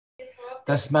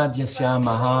Tasmad yasya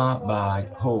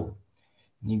mahabhagho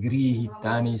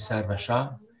nigrihitani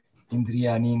sarvasha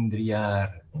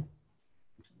indriyanindriyar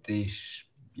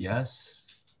teshvyas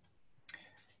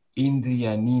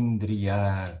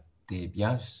indriyanindriyar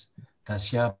teshvyas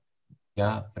tasya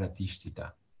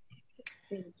pratishtita.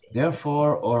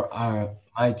 Therefore, or are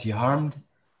mighty harmed,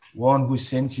 one whose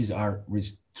senses are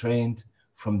restrained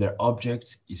from their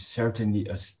objects is certainly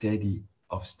of steady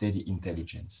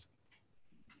intelligence.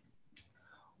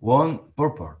 One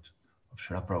purport of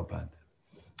Srila Prabhupada.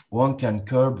 One can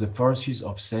curb the forces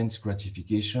of sense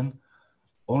gratification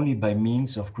only by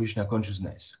means of Krishna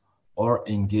consciousness, or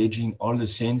engaging all the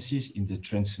senses in the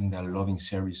transcendental loving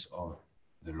service of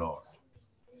the Lord.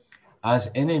 As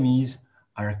enemies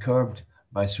are curbed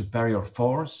by superior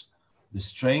force, the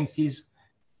senses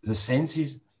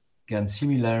can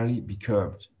similarly be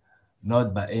curbed,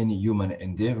 not by any human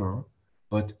endeavor,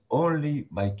 but only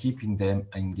by keeping them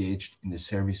engaged in the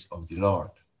service of the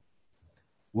Lord.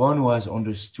 One who has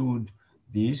understood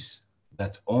this,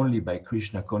 that only by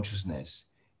Krishna consciousness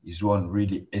is one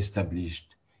really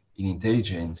established in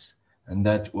intelligence, and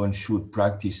that one should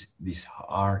practice this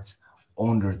art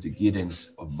under the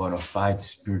guidance of bona fide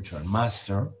spiritual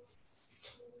master,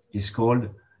 is called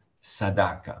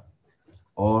sadhaka,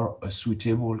 or a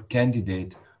suitable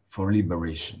candidate for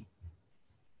liberation.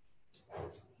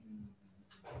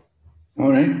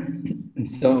 All right.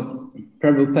 So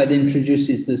Prabhupada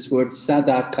introduces this word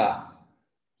sadhaka.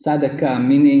 Sadhaka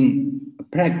meaning a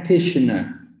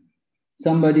practitioner,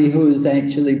 somebody who is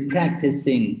actually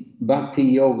practicing bhakti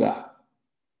yoga.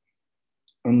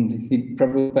 And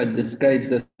Prabhupada describes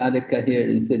the sadhaka here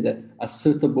and said that a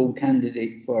suitable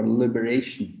candidate for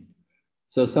liberation.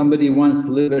 So somebody wants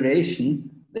liberation,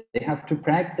 they have to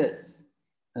practice.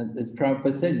 As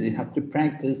Prabhupada said, they have to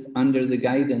practice under the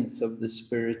guidance of the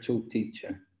spiritual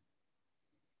teacher.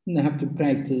 And they have to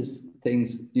practice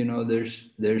things,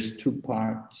 there's two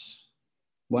parts.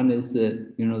 One is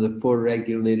the four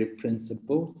regulative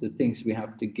principles, the things we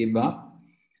have to give up.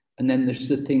 And then there's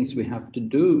the things we have to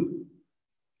do.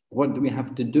 What do we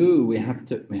have to do? We have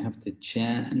to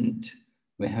chant,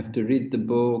 we have to read the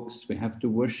books, we have to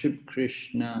worship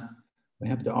Krishna, we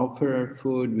have to offer our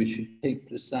food, we should take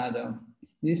prasadam,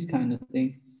 these kind of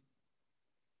things.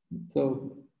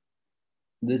 So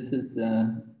this is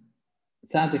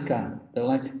sadhaka.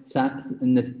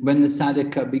 When the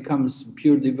sadhaka becomes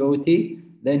pure devotee,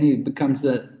 then he becomes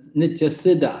a nitya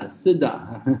siddha.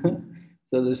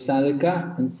 So there's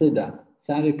sadhaka and siddha.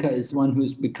 Sadhaka is one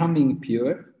who's becoming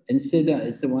pure, and siddha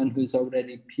is the one who's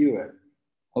already pure,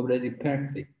 already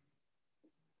perfect.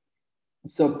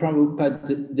 So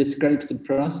Prabhupada describes the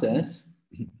process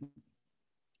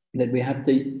that we have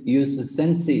to use the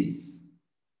senses.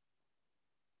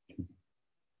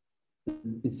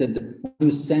 He said that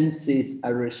whose senses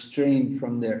are restrained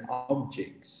from their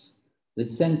objects. The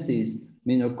senses,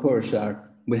 of course,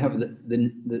 we have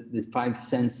the five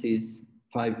senses,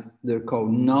 they're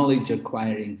called knowledge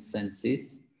acquiring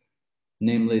senses,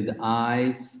 namely the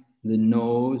eyes, the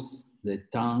nose, the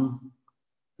tongue,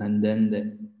 and then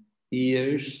the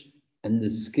ears and the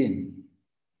skin.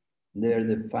 They're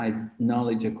the five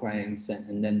knowledge acquiring senses.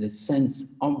 And then the sense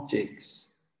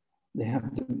objects,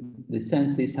 the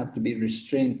senses have to be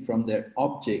restrained from their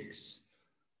objects.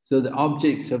 So the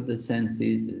objects of the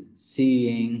senses,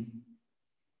 seeing,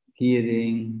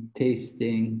 hearing,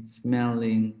 tasting,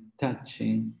 smelling,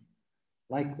 touching,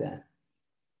 like that.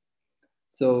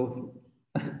 So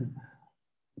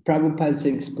Prabhupada's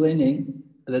explaining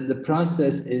that the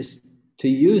process is to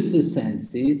use the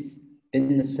senses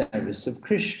in the service of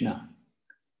Krishna.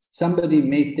 Somebody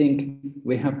may think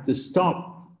we have to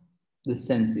stop the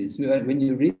senses. When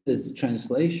you read this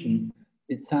translation,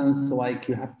 it sounds like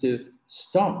you have to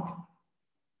stop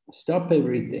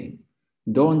everything.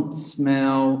 Don't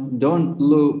smell, don't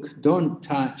look, don't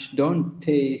touch, don't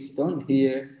taste, don't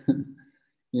hear.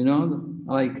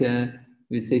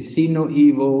 We say, see no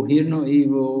evil, hear no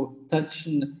evil, touch,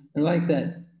 like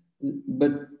that.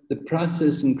 But the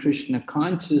process in Krishna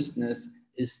consciousness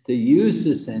is to use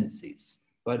the senses,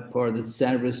 but for the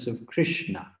service of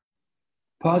Krishna.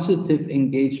 Positive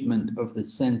engagement of the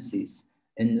senses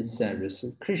in the service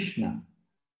of Krishna.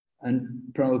 And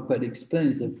Prabhupada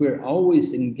explains that if we're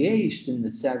always engaged in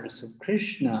the service of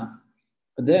Krishna,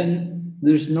 then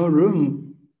there's no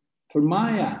room for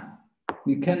Maya.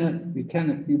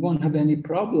 You won't have any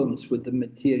problems with the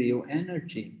material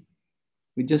energy.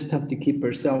 We just have to keep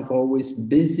ourselves always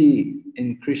busy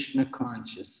in Krishna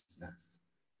consciousness.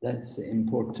 That's the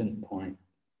important point.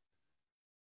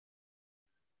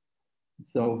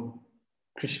 So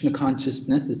Krishna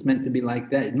consciousness is meant to be like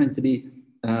that. It's meant to be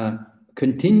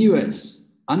continuous,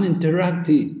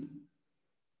 uninterrupted.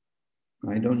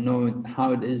 I don't know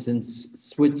how it is in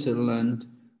Switzerland,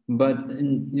 but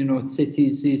in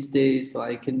cities these days,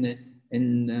 like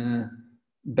in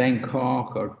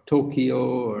Bangkok or Tokyo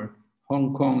or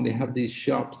Hong Kong, they have these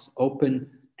shops open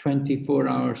 24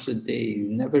 hours a day,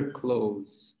 never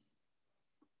close.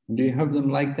 Do you have them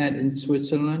like that in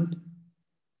Switzerland?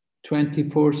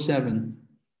 24/7?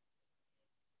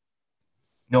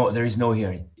 No, there is no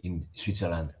here in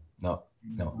Switzerland. No,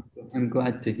 no. I'm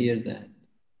glad to hear that.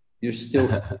 You're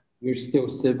still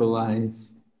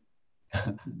civilized.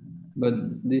 But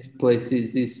these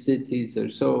places, these cities are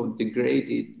so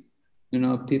degraded.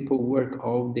 People work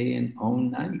all day and all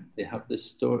night. They have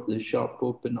the shop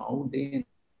open all day and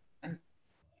night.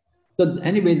 So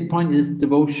anyway, the point is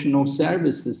devotional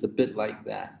service is a bit like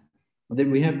that. Then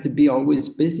we have to be always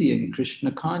busy in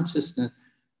Krishna consciousness.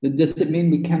 Does it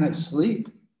mean we cannot sleep?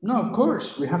 No, of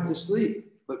course, we have to sleep.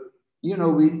 But,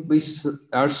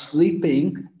 our sleeping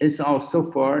is also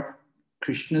for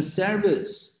Krishna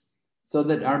service, so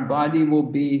that our body will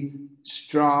be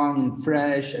strong and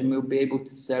fresh and we'll be able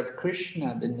to serve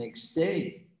Krishna the next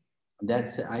day.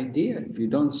 That's the idea. If you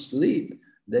don't sleep,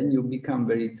 then you'll become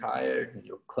very tired and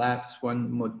you'll collapse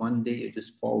one day, you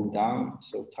just fall down,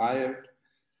 so tired.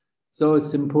 So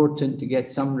it's important to get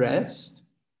some rest.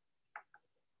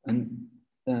 And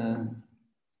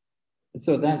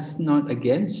so that's not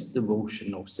against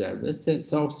devotional service.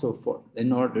 It's also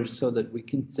in order so that we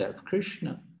can serve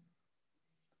Krishna.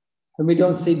 And we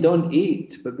don't say don't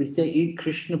eat, but we say eat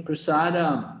Krishna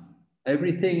prasadam.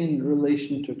 Everything in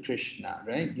relation to Krishna,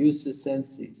 right? Use the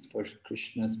senses for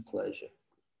Krishna's pleasure.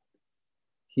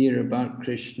 Hear about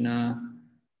Krishna,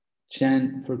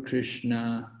 chant for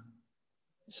Krishna,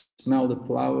 smell the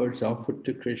flowers offered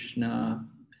to Krishna,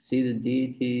 see the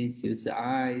deities, use the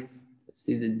eyes,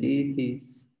 see the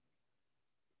deities,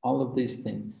 all of these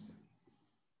things.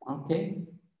 Okay?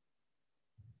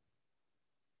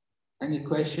 Any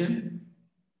question?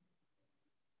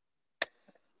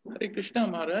 Hare Krishna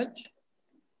Maharaj.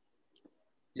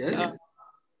 Yes.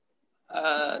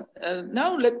 Now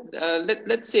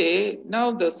let's say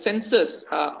now the senses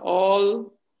are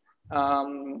all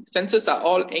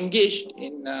engaged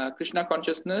in Krishna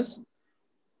consciousness.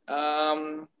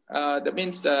 That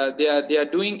means they are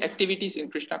doing activities in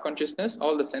Krishna consciousness,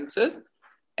 all the senses,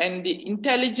 and the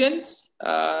intelligence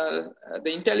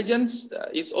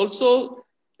is also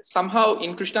somehow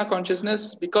in Krishna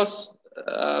consciousness, because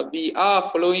we are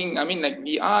following.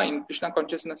 We are in Krishna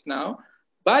consciousness now.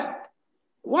 But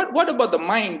what about the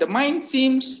mind? The mind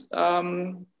seems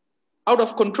out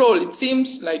of control. It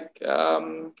seems like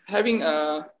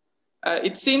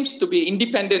it seems to be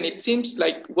independent. It seems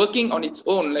like working on its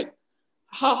own. Like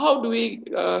how do we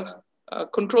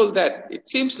control that? It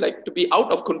seems like to be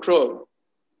out of control.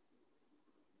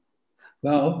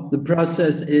 Well, the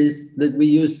process is that we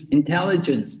use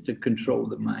intelligence to control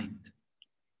the mind.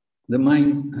 The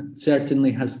mind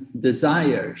certainly has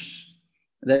desires.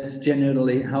 That's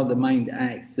generally how the mind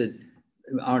acts, that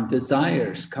our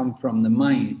desires come from the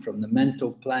mind, from the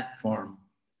mental platform.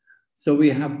 So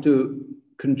we have to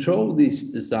control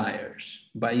these desires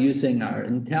by using our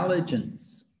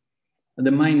intelligence.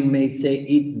 The mind may say,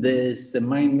 eat this, the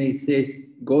mind may say,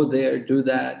 go there, do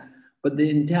that, but the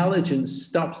intelligence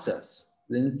stops us.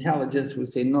 The intelligence will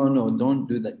say, no, don't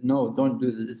do that. No, don't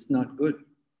do that, it's not good.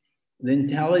 The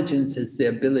intelligence is the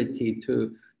ability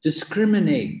to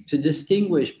discriminate, to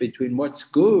distinguish between what's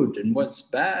good and what's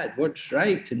bad, what's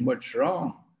right and what's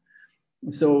wrong.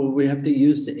 So we have to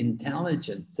use the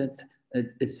intelligence.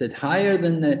 It's that higher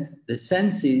than the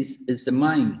senses is the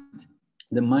mind.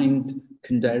 The mind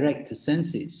can direct the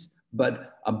senses,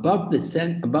 but above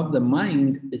the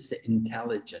mind is the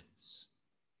intelligence.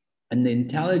 And the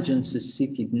intelligence is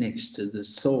seated next to the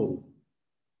soul.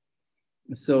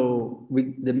 So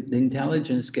the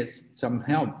intelligence gets some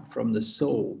help from the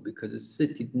soul because it's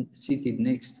seated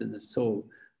next to the soul,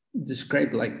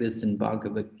 described like this in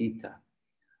Bhagavad Gita.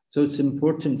 So it's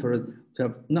important for us to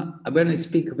have, when I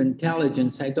speak of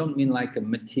intelligence, I don't mean like a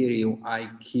material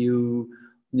IQ,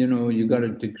 you got a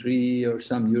degree or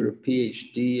you're a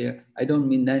PhD. I don't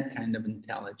mean that kind of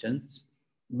intelligence,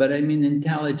 but I mean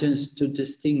intelligence to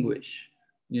distinguish,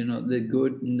 the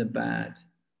good and the bad,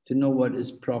 to know what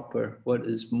is proper, what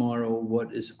is moral,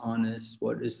 what is honest,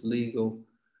 what is legal.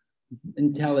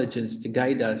 Intelligence to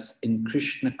guide us in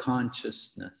Krishna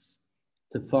consciousness,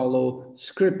 to follow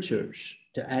scriptures,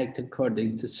 to act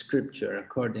according to scripture,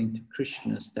 according to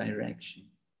Krishna's direction.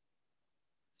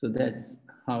 So that's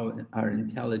how our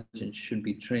intelligence should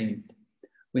be trained.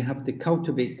 We have to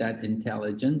cultivate that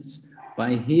intelligence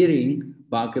by hearing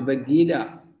Bhagavad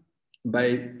Gita.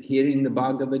 by hearing the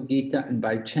Bhagavad Gita and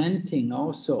by chanting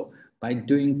also, by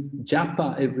doing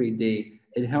japa every day,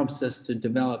 it helps us to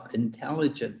develop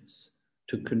intelligence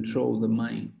to control the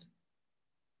mind.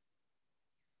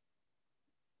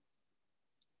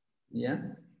 Yeah?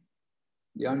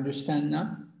 You understand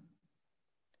now?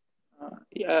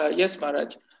 Yes,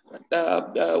 Maharaj.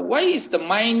 Why is the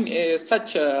mind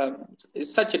such a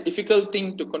difficult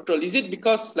thing to control? Is it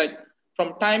because, like,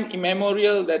 from time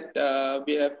immemorial that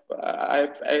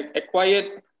I've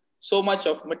acquired so much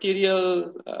of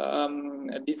material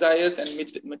desires and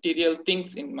material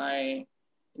things in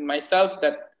myself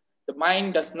that the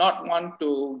mind does not want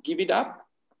to give it up?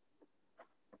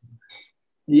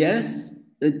 Yes,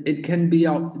 it can be.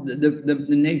 The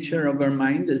nature of our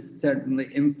mind is certainly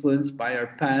influenced by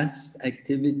our past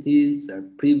activities, our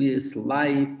previous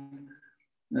life,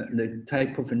 the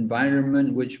type of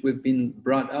environment which we've been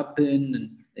brought up in,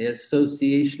 and the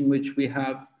association which we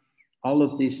have. All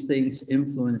of these things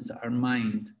influence our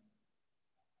mind,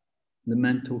 the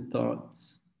mental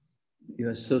thoughts. You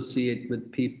associate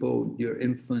with people, you're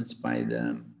influenced by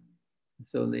them.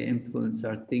 So they influence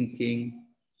our thinking.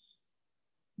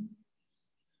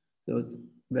 So it's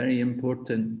very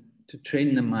important to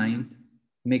train the mind,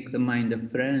 make the mind a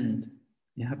friend.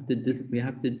 We have to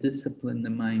discipline the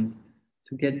mind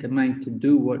to get the mind to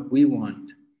do what we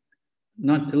want,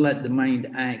 not to let the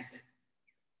mind act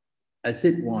as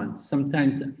it wants.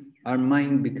 Sometimes our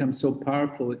mind becomes so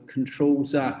powerful, it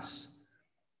controls us.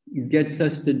 It gets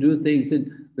us to do things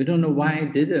and we don't know why I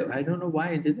did it. I don't know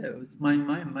why I did it. It was my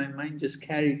mind. My mind just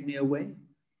carried me away.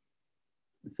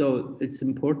 So it's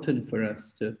important for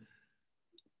us to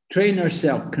train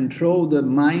ourselves, control the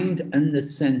mind and the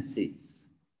senses.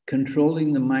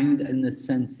 Controlling the mind and the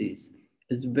senses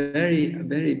is very,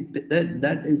 very,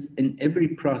 that is in every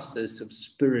process of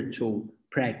spiritual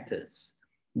practice.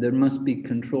 There must be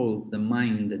control of the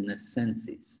mind and the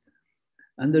senses.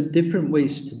 And there are different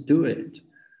ways to do it.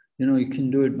 You know, you can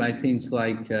do it by things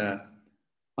like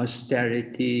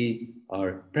austerity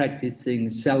or practicing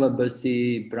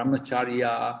celibacy,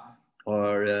 brahmacharya,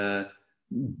 or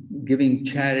giving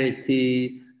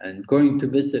charity and going to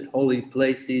visit holy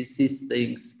places. These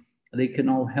things, they can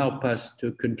all help us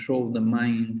to control the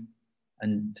mind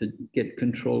and to get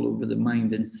control over the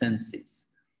mind and senses.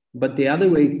 But the other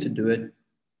way to do it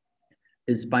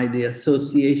is by the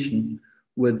association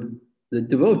with the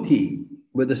devotee,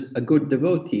 with a good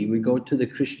devotee. We go to the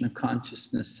Krishna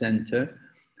Consciousness Center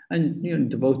and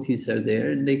devotees are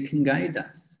there and they can guide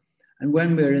us. And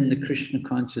when we're in the Krishna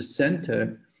Conscious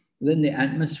Center, then the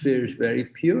atmosphere is very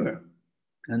pure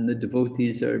and the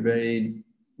devotees are very,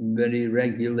 very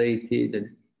regulated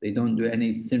and they don't do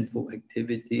any sinful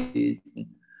activities.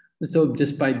 And so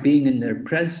just by being in their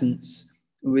presence,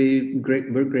 we're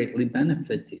greatly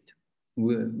benefited.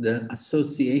 The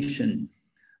association,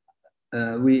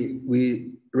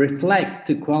 we reflect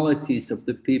the qualities of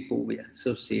the people we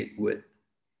associate with.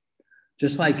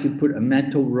 Just like you put a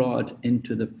metal rod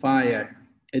into the fire,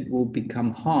 it will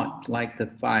become hot like the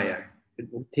fire.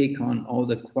 It will take on all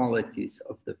the qualities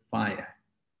of the fire.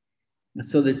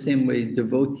 So the same way,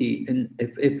 devotee, and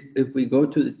if we go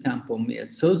to the temple and we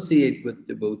associate with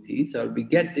devotees, or we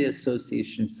get the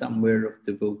association somewhere of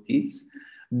devotees,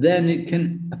 then it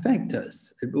can affect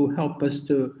us. It will help us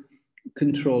to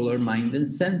control our mind and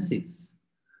senses.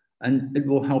 And it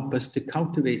will help us to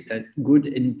cultivate that good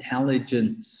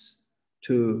intelligence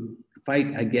to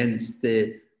fight against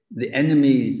the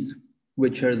enemies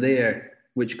which are there,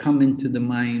 which come into the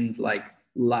mind like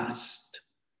lust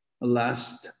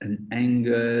and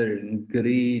anger and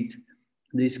greed,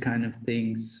 these kind of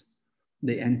things.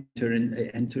 It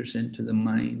enters into the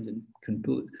mind and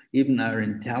even our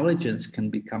intelligence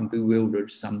can become bewildered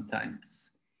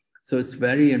sometimes. So it's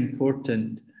very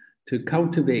important to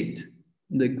cultivate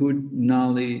the good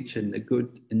knowledge and the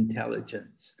good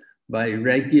intelligence by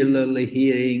regularly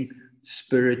hearing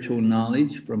spiritual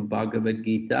knowledge from Bhagavad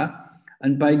Gita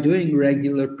and by doing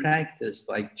regular practice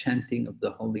like chanting of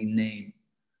the holy name.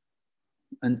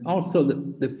 And also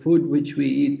the food which we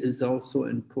eat is also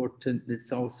important.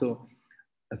 It's also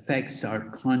affects our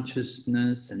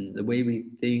consciousness and the way we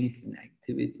think and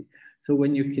activity. So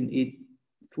when you can eat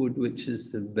food which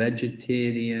is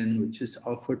vegetarian, which is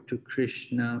offered to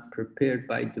Krishna, prepared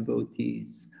by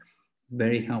devotees,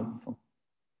 very helpful.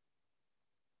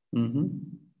 Mm-hmm.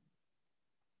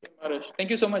 Maharaj. Thank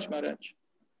you so much, Maharaj.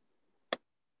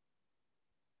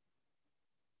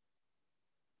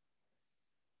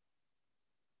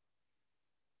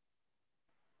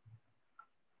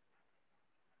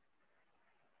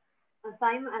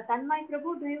 Tanmay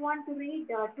Prabhu, do you want to read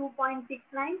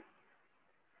 2.69?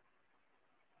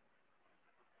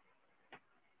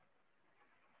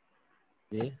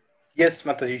 Okay. Yes,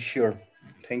 Mataji, sure.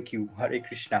 Thank you. Hare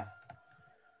Krishna.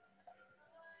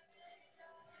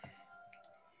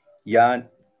 Ya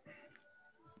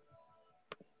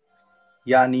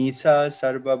Yanisa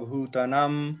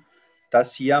Sarvabhutanam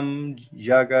Tasyam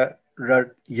Yagarti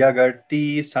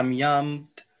Samyam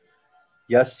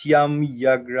Yasyam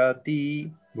Yagrati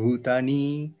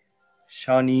Bhutani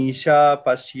Shanisha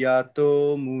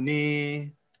Pasyato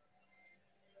Mune.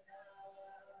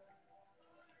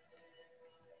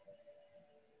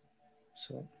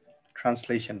 So,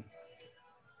 translation.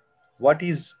 What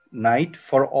is night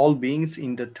for all beings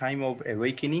in the time of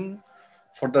awakening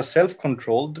for the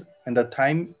self-controlled, and the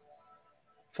time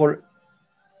for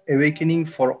awakening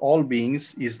for all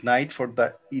beings is night for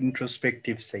the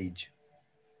introspective sage.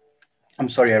 I'm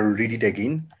sorry, I will read it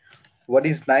again. What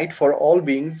is night for all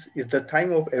beings is the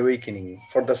time of awakening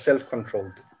for the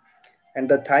self-controlled, and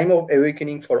the time of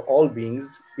awakening for all beings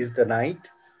is the night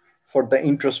for the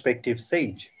introspective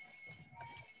sage.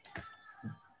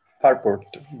 Purport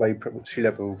by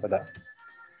Srila Prabhupada.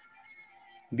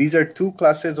 These are two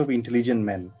classes of intelligent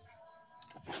men.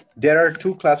 There are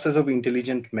two classes of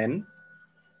intelligent men.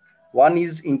 One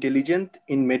is intelligent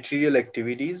in material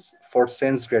activities for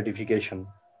sense gratification,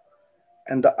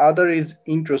 and the other is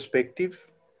introspective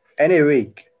and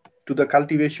awake to the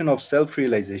cultivation of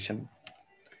self-realization.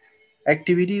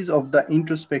 Activities of the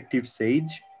introspective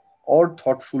sage or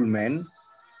thoughtful man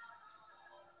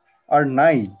are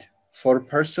night for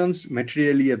persons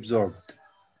materially absorbed.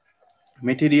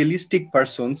 Materialistic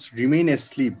persons remain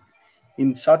asleep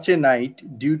in such a night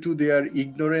due to their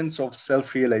ignorance of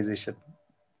self-realization.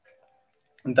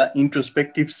 The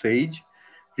introspective sage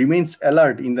remains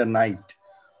alert in the night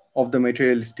of the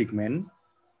materialistic man.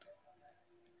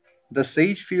 The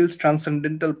sage feels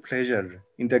transcendental pleasure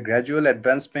in the gradual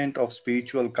advancement of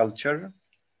spiritual culture,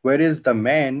 whereas the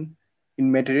man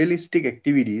in materialistic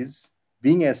activities,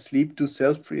 being asleep to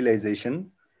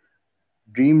self-realization,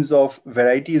 dreams of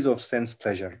varieties of sense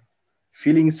pleasure,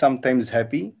 feeling sometimes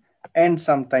happy and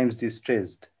sometimes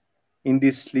distressed in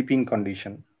this sleeping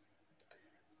condition.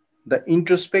 The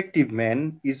introspective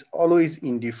man is always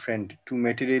indifferent to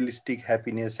materialistic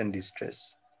happiness and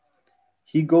distress.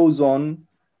 He goes on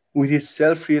with his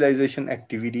self-realization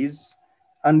activities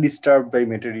undisturbed by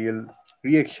material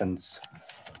reactions.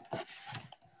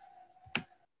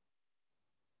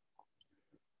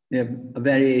 We have a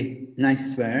very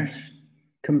nice verse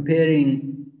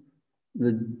comparing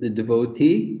the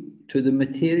devotee to the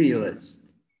materialist.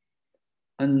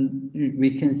 And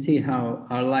we can see how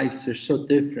our lives are so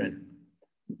different.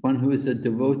 One who is a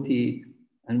devotee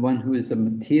and one who is a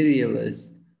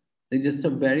materialist, they just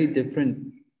have very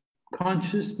different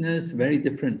consciousness, very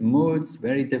different moods,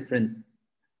 very different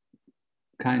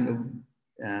kind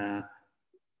of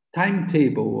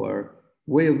timetable or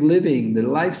way of living. The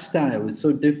lifestyle is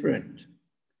so different.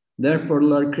 Therefore,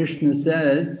 Lord Krishna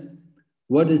says,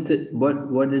 what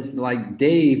is like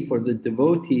day for the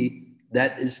devotee,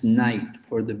 that is night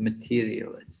for the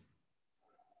materialist.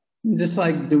 Just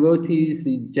like devotees,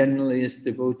 generally as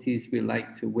devotees, we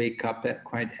like to wake up at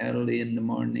quite early in the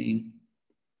morning.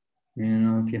 You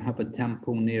know, if you have a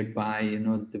temple nearby, you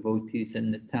know, devotees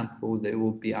in the temple, they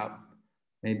will be up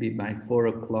maybe by 4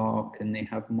 o'clock and they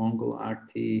have Mongol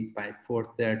Aarti by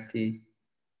 4:30.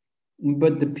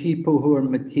 But the people who are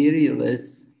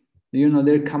materialists, you know,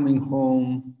 they're coming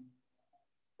home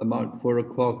about 4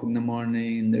 o'clock in the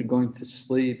morning and they're going to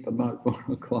sleep about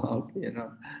 4 o'clock, you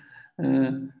know.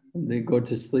 They go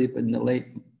to sleep in the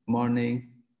late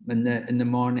morning, in the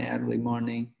morning, early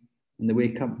morning, and they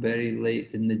wake up very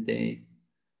late in the day.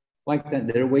 Like that,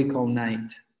 they're awake all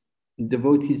night.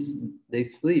 Devotees, they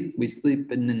sleep. We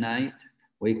sleep in the night,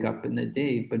 wake up in the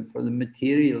day. But for the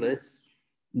materialists,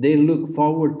 they look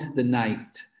forward to the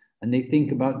night and they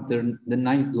think about the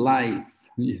night life,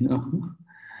 you know.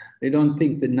 They don't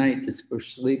think the night is for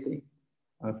sleeping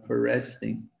or for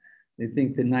resting. They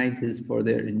think the night is for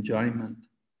their enjoyment.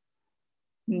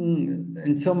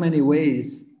 In so many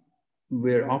ways,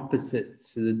 we're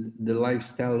opposites. The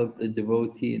lifestyle of the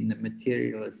devotee and the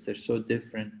materialists are so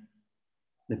different.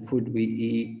 The food we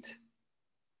eat,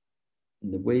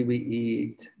 and the way we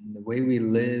eat, and the way we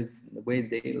live, and the way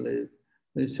they live.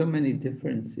 There's so many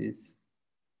differences.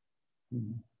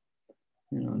 You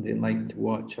know, they like to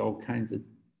watch all kinds of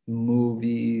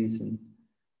movies and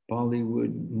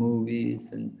Bollywood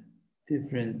movies and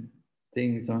different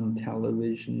things on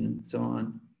television and so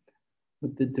on.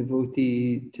 But the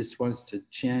devotee just wants to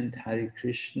chant Hare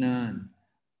Krishna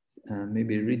and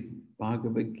maybe read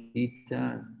Bhagavad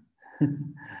Gita.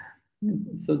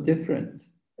 It's so different.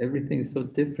 Everything's so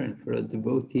different for a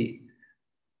devotee.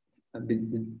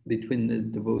 between the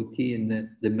devotee and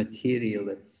the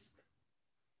materialist.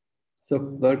 So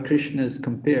Lord Krishna has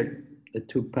compared the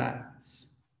two paths.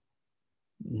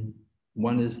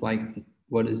 One is like,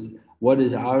 what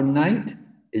is our night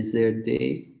is their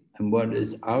day, and what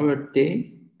is our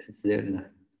day is their night.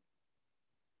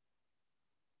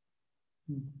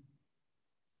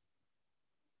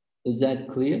 Is that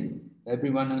clear?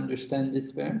 Everyone understand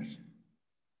this verse?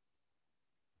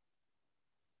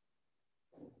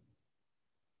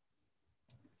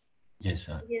 Yes,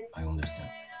 Yes. I understand.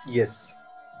 Yes.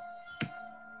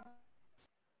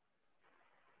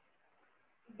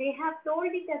 They have told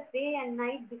it as day and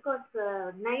night because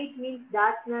night means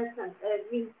darkness and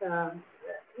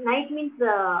night means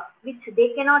which they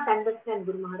cannot understand,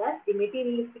 Guru Maharaj. The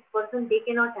materialistic person, they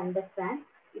cannot understand.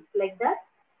 It's like that.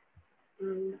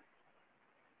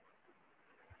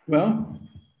 Well,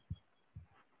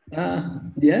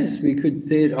 yes, we could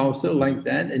say it also like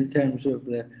that in terms of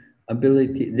the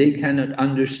ability. They cannot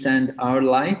understand our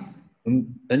life,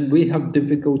 and we have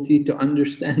difficulty to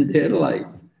understand their life,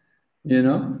 you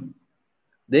know.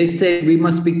 They say we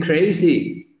must be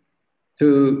crazy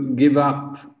to give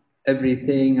up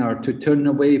everything or to turn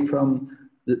away from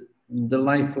the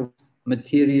life of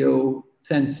material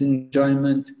sense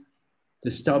enjoyment, to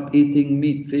stop eating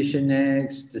meat, fish, and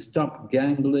eggs, to stop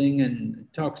gambling and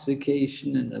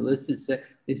intoxication and illicit sex.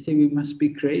 They say we must be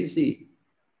crazy,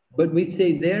 but we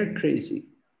say they're crazy.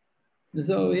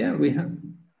 So yeah, we have.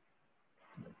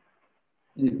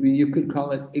 You could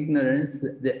call it ignorance.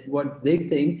 That what they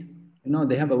think, you know,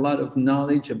 they have a lot of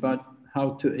knowledge about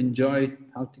how to enjoy,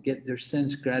 how to get their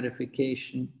sense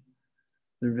gratification.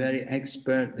 They're very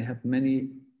expert. They have many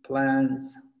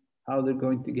plans, how they're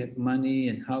going to get money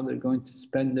and how they're going to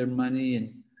spend their money,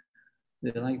 and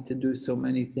they like to do so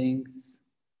many things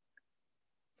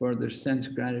for their sense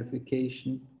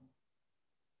gratification.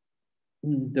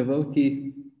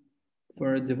 Devotee,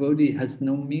 for a devotee has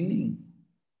no meaning.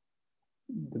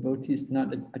 Devotee is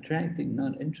not attracting,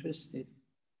 not interested.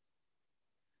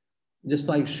 Just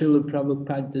like Srila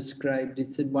Prabhupada described, he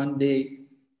said one day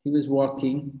he was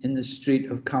walking in the street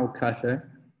of Calcutta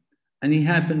and he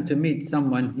happened to meet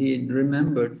someone he had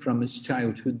remembered from his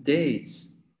childhood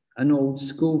days, an old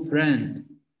school friend.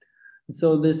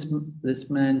 So this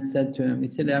man said to him, he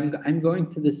said, I'm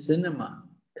going to the cinema.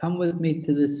 Come with me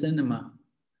to the cinema.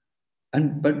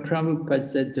 But Prabhupada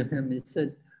said to him, he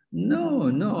said,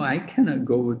 no, I cannot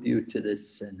go with you to the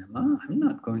cinema. I'm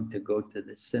not going to go to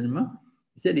the cinema.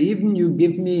 He said, even you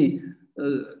give me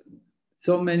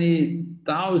so many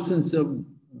thousands of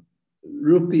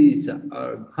rupees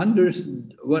or hundreds,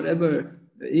 whatever,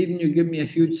 even you give me a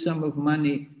huge sum of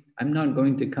money, I'm not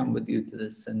going to come with you to the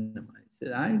cinema. He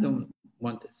said, I don't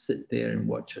want to sit there and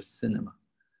watch a cinema.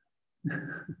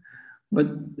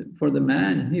 But for the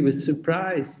man, he was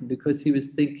surprised because he was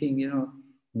thinking, you know,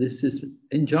 this is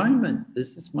enjoyment,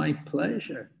 this is my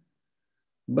pleasure.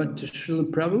 But to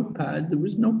Srila Prabhupada, there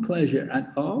was no pleasure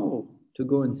at all to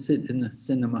go and sit in a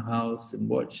cinema house and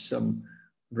watch some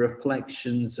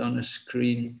reflections on a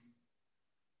screen.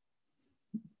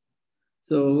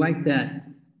 So like that,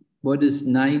 what is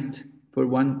night for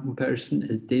one person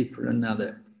is day for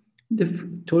another.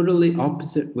 Totally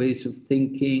opposite ways of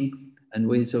thinking and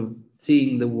ways of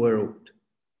seeing the world.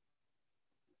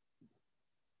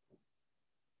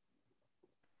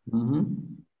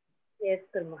 Yes,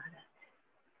 Guru Maharaj.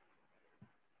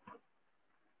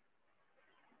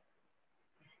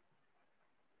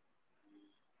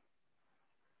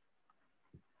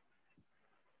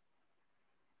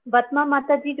 Batma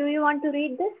Mataji, do you want to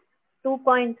read this?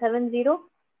 2.70.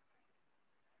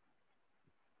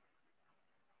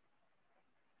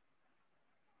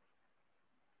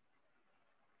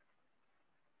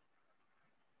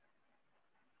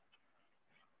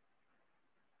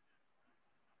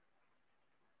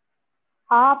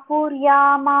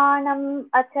 आपूर्यामाणम्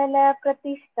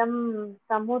अचलप्रतिष्ठं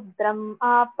समुद्रम्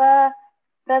आप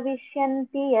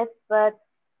प्रविश्यन्ति यत्वत्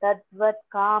तद्वत्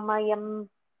कामयम्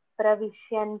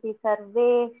प्रविश्यन्ति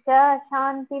सर्वे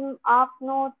शान्तिम्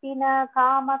आप्नोति न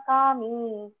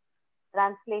कामकामी.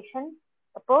 Translation: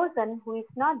 a person who is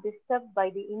not disturbed by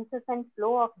the incessant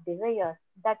flow of desires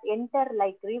that enter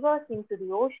like rivers into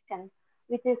the ocean,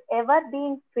 which is ever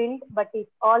being filled but is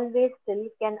always still,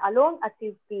 can alone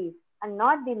achieve peace, and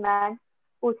not the man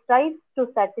who strives to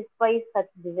satisfy such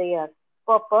desires.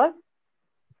 Purport: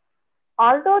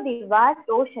 although the vast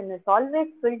ocean is always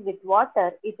filled with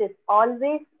water, it is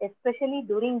always, especially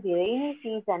during the rainy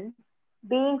season,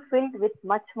 being filled with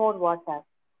much more water.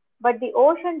 But the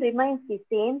ocean remains the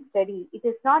same, steady. It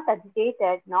is not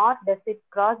agitated, nor does it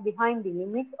cross behind the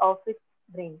limits of its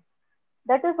brink.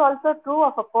 That is also true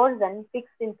of a person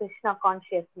fixed in Krishna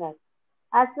consciousness.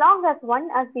 As long as one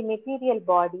has the material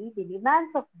body, the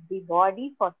demands of the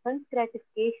body for sense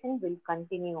gratification will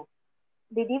continue.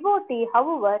 The devotee,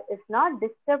 however, is not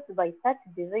disturbed by such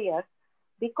desires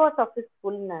because of his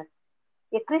fullness.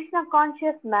 A Krishna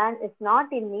conscious man is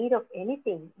not in need of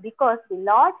anything because the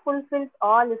Lord fulfills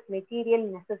all his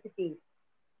material necessities.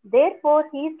 Therefore,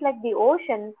 he is like the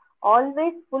ocean,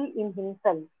 always full in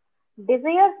himself.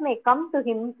 Desires may come to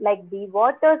him like the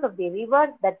waters of the river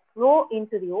that flow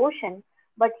into the ocean,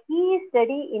 but he is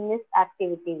steady in his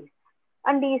activities.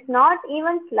 And he is not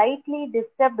even slightly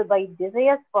disturbed by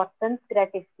desires for sense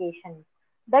gratification.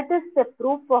 That is the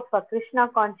proof of a Krishna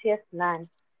conscious man,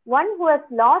 one who has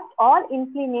lost all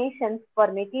inclinations for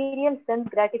material sense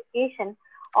gratification,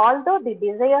 although the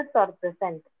desires are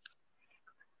present.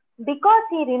 Because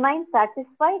he remains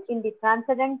satisfied in the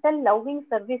transcendental loving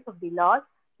service of the Lord,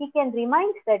 he can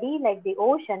remain steady like the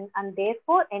ocean and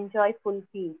therefore enjoy full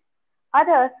peace.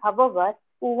 Others, however,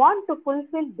 who want to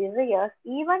fulfill desires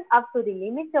even up to the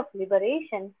limit of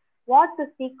liberation, want to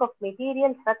seek of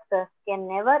material success, can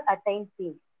never attain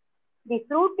peace. The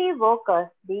fruity workers,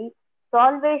 the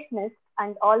salvationists,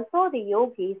 and also the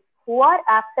yogis who are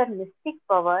after mystic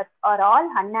powers are all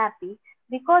unhappy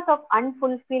because of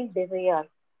unfulfilled desires.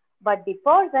 But the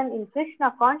person in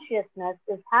Krishna consciousness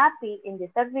is happy in the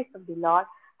service of the Lord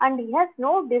and he has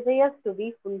no desires to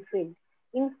be fulfilled.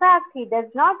 In fact, he does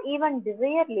not even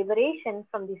desire liberation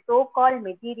from the so-called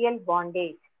material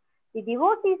bondage. The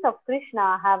devotees of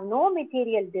Krishna have no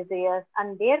material desires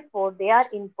and therefore they are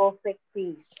in perfect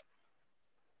peace.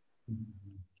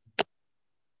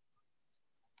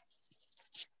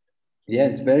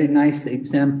 Yes, very nice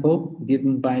example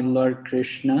given by Lord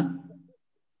Krishna.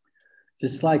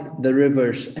 Just like the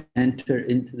rivers enter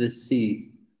into the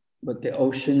sea, but the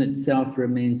ocean itself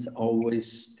remains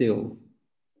always still.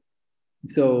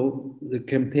 So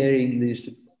comparing these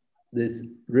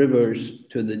rivers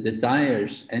to the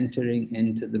desires entering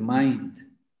into the mind,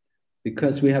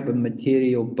 because we have a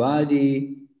material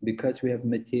body, because we have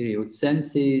material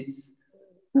senses,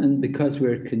 and because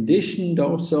we're conditioned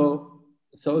also,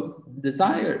 so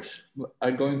desires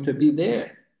are going to be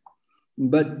there.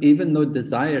 But even though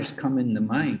desires come in the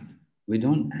mind, we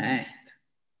don't act.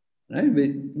 Right?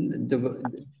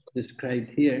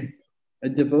 Described here, a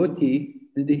devotee,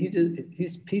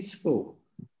 he's peaceful.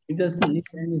 He doesn't need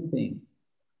anything.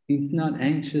 He's not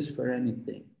anxious for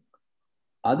anything.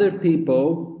 Other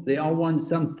people, they all want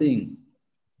something.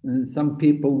 And some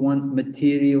people want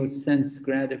material sense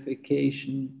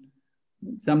gratification.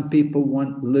 Some people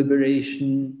want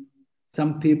liberation.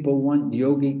 Some people want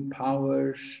yogic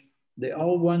powers. They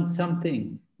all want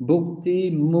something.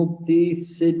 Bhakti, mukti,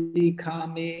 siddhi,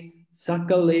 kami,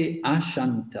 sakale,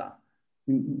 ashanta.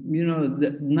 You know,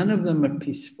 none of them are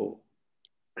peaceful.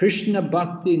 Krishna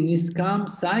bhakti niskam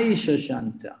saisha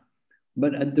shanta.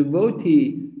 But a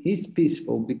devotee, he's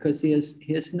peaceful because he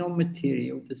has no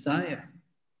material desire.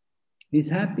 He's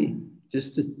happy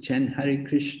just to chant Hare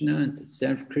Krishna and to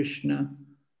serve Krishna.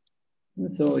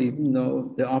 And so even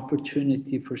though the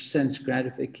opportunity for sense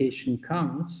gratification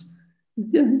comes, he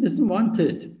doesn't want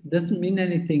it. It doesn't mean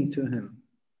anything to him.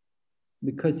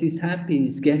 Because he's happy,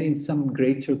 he's getting some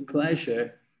greater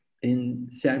pleasure in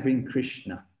serving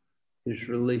Krishna, his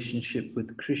relationship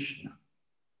with Krishna.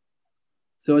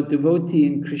 So a devotee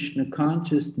in Krishna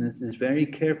consciousness is very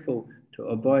careful to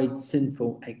avoid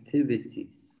sinful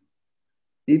activities.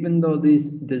 Even though these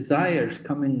desires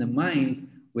come in the mind,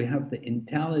 we have the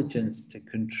intelligence to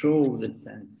control the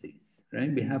senses,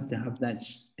 right? We have to have that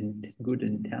good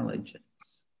intelligence.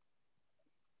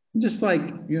 Just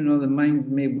like, you know, the mind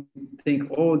may think,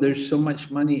 oh, there's so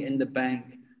much money in the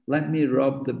bank, let me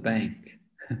rob the bank,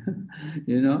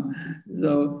 you know?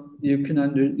 So you can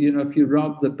if you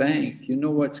rob the bank, you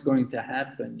know what's going to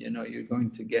happen. You know, you're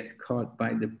going to get caught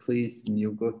by the police and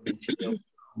you'll go to jail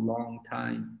for a long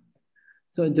time.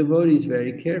 So a devotee is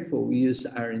very careful. We use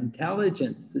our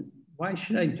intelligence. Why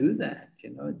should I do that?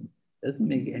 You know, it doesn't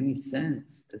make any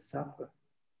sense to suffer.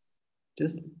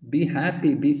 Just be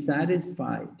happy, be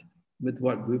satisfied with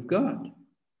what we've got.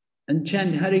 And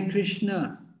chant Hare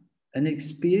Krishna and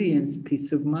experience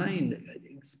peace of mind,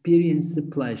 experience the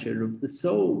pleasure of the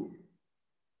soul.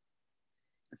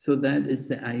 So that is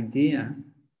the idea.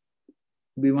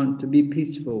 We want to be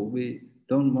peaceful. We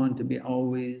don't want to be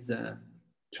always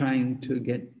trying to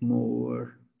get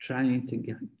more, try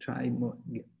more.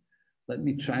 Let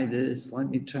me try this, let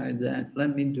me try that,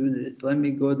 let me do this, let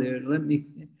me go there,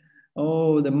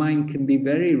 oh, the mind can be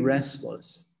very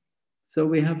restless. So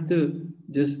we have to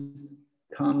just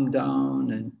calm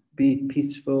down and be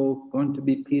peaceful, want to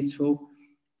be peaceful.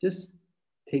 Just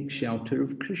take shelter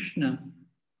of Krishna.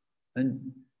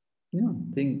 And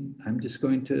think, I'm just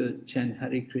going to chant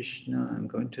Hare Krishna, I'm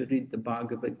going to read the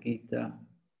Bhagavad Gita.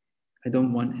 I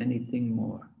don't want anything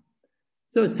more.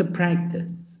 So it's a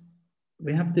practice.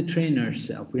 We have to train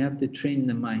ourselves. We have to train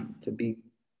the mind to be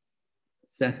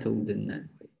settled in that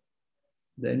way.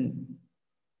 Then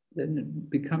it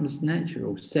becomes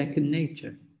natural, second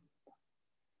nature.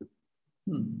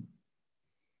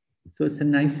 So it's a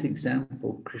nice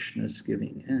example Krishna's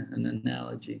giving, an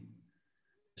analogy.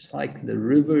 It's like the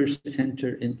rivers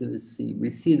enter into the sea. We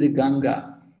see the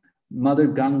Ganga, Mother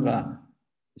Ganga.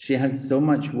 She has so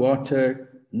much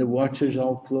water, and the water's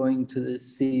all flowing to the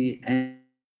sea, and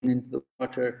into the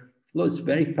water flows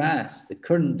very fast. The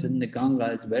current in the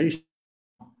Ganga is very strong,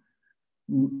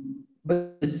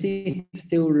 but the sea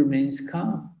still remains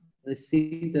calm. The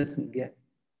sea doesn't get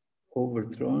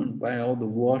overthrown by all the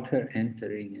water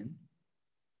entering in.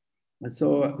 And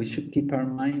so we should keep our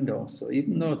mind also,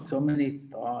 even though so many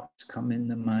thoughts come in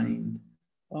the mind.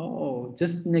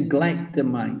 Just neglect the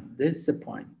mind. That's the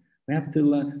point. We have to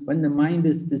learn, when the mind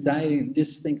is desiring,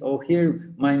 just think,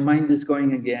 here my mind is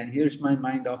going again. Here's my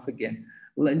mind off again.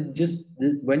 When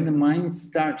the mind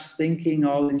starts thinking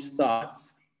all these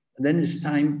thoughts, then it's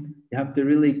time, you have to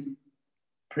really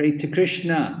pray to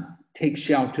Krishna, take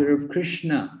shelter of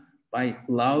Krishna by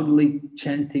loudly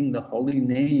chanting the holy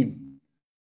name.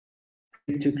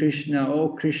 Pray to Krishna,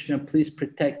 Krishna, please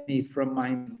protect me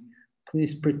from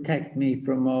please protect me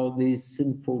from all these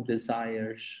sinful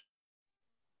desires.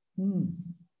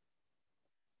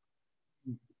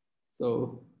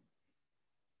 So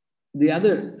the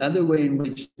other way in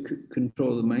which to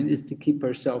control the mind is to keep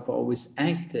ourselves always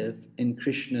active in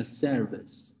Krishna's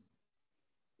service.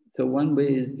 So one way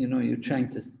is, you're trying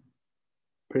to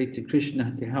pray to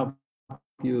Krishna to help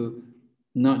you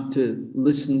not to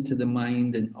listen to the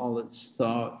mind and all its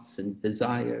thoughts and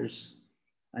desires.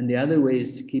 And the other way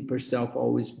is to keep yourself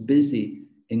always busy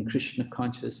in Krishna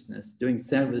consciousness, doing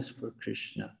service for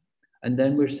Krishna. And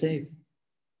then we're safe.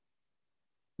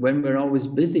 When we're always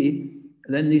busy,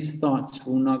 then these thoughts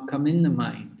will not come in the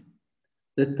mind.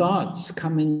 The thoughts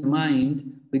come in the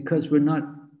mind because we're not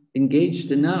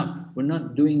engaged enough. We're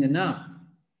not doing enough.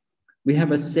 We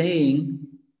have a saying,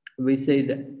 we say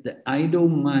that the idle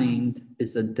mind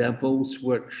is a devil's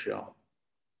workshop.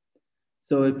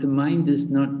 So if the mind is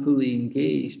not fully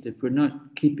engaged, if we're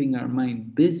not keeping our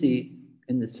mind busy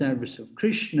in the service of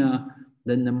Krishna,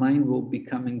 then the mind will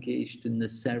become engaged in the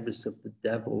service of the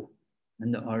devil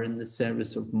or in the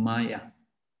service of Maya.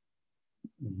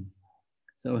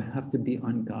 So we have to be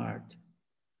on guard.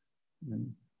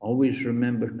 Always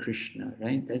remember Krishna,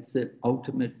 right? That's the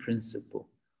ultimate principle.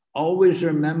 Always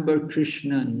remember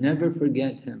Krishna, never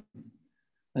forget him.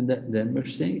 And then we're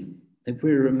safe. If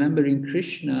we're remembering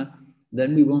Krishna,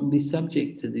 then we won't be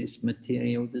subject to these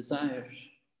material desires.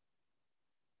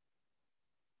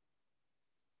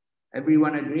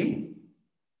 Everyone agree?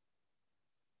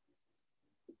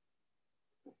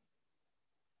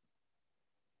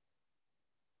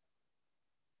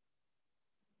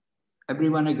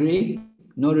 Everyone agree?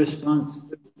 No response.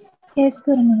 Yes,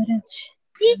 Guru Maharaj.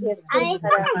 Yes,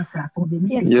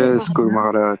 Guru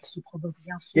Maharaj.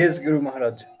 Yes, Guru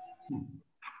Maharaj.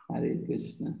 Hare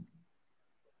Krishna.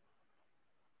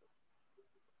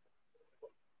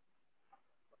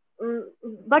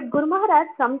 But Guru Maharaj,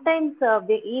 sometimes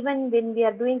even when we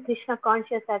are doing Krishna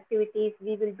conscious activities,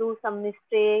 we will do some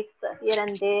mistakes here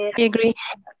and there. I agree.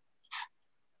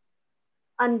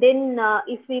 And then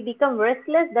if we become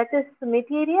restless, that is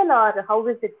material, or how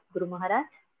is it, Guru Maharaj?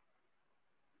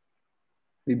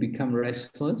 We become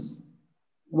restless?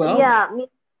 Well, yeah,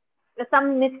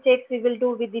 some mistakes we will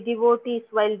do with the devotees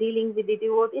while dealing with the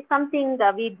devotees. Something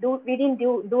we didn't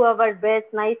do our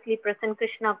best, nicely present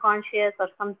Krishna conscious or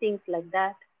some things like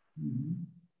that.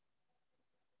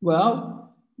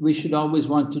 Well, we should always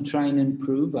want to try and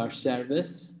improve our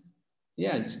service.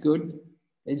 Yeah, it's good.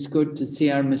 It's good to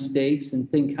see our mistakes and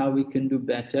think how we can do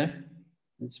better.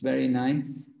 It's very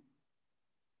nice.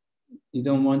 You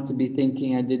don't want to be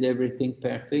thinking I did everything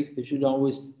perfect. You should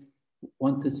always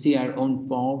want to see our own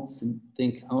faults and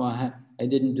think, I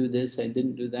didn't do this, I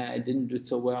didn't do that, I didn't do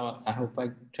so well. I hope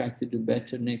I try to do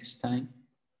better next time.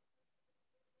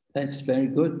 That's very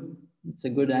good. It's a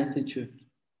good attitude.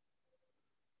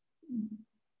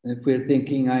 If we're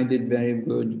thinking I did very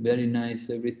good, very nice,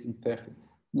 everything perfect,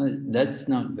 no, that's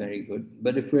not very good.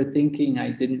 But if we're thinking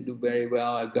I didn't do very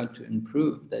well, I've got to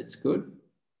improve, that's good.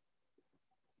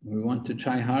 We want to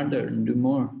try harder and do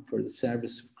more for the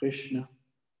service of Krishna.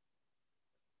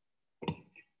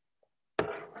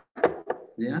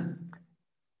 Yeah?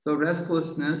 So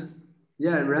restlessness,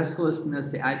 Yeah,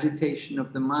 restlessness, the agitation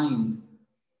of the mind.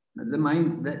 The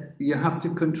mind, that you have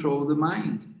to control the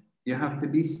mind. You have to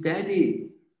be steady.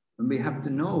 And we have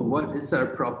to know what is our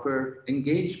proper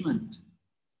engagement.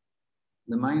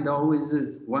 The mind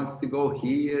always wants to go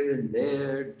here and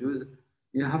there.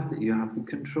 You have to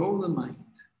control the mind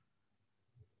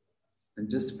and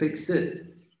just fix it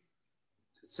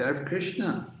to serve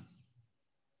Krishna.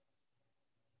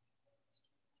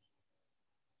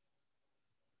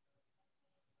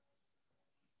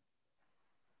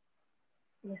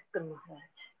 Yes, Guru Maharaj.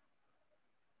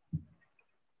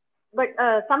 But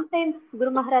sometimes, Guru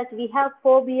Maharaj, we have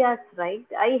phobias, right?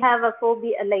 I have a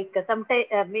phobia, like sometimes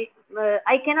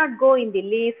I cannot go in the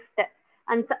lift,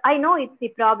 and so I know it's the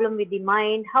problem with the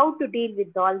mind. How to deal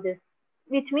with all this?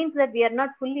 Which means that we are not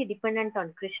fully dependent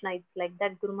on Krishna. It's like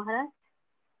that, Guru Maharaj.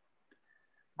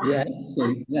 Yes,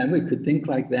 yeah, we could think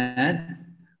like that.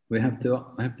 We have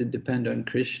to depend on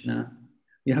Krishna.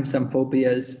 You have some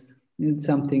phobias,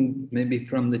 something maybe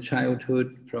from the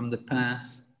childhood, from the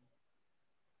past.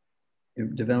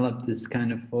 You've developed this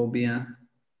kind of phobia.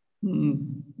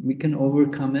 We can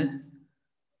overcome it,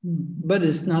 but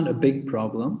it's not a big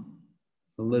problem.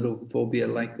 A little phobia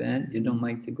like that. You don't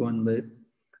like to go and live.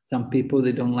 Some people,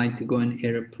 they don't like to go in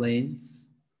airplanes.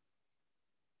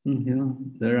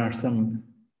 There are some,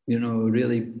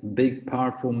 really big,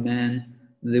 powerful men.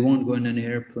 They won't go in an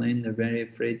airplane. They're very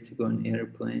afraid to go in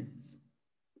airplanes.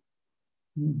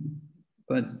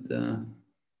 But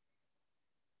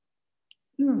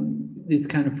these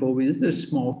kind of phobias, they're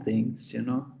small things,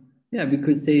 Yeah, we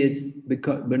could say it's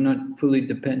because we're not fully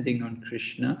depending on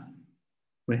Krishna.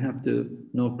 We have to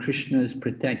know Krishna is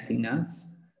protecting us.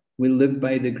 We live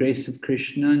by the grace of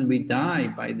Krishna and we die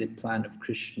by the plan of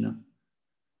Krishna.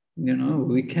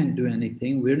 We can't do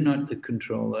anything. We're not the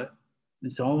controller.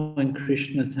 It's all in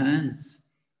Krishna's hands.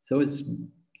 So it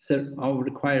all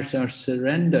requires our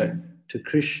surrender to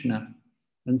Krishna.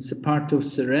 And so part of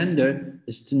surrender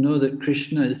is to know that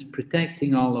Krishna is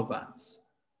protecting all of us.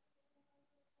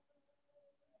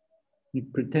 He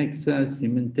protects us, he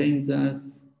maintains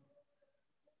us.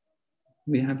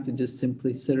 We have to just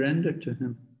simply surrender to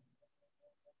him.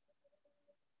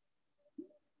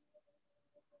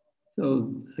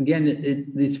 So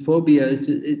again, these phobias,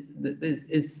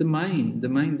 it's the mind. The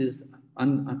mind is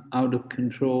out of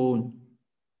control.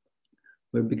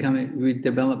 We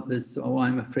develop this,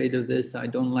 I'm afraid of this, I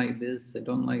don't like this, I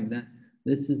don't like that.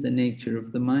 This is the nature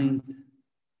of the mind.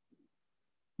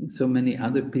 So many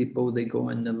other people, they go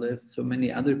in the lift. So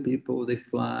many other people, they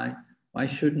fly. Why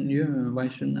shouldn't you? Why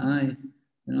shouldn't I?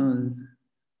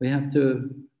 We have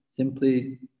to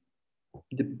simply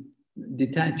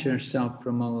detach ourselves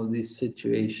from all of these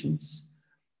situations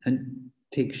and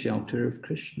take shelter of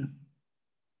Krishna.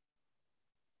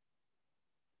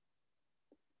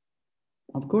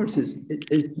 Of course,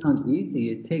 it's not easy.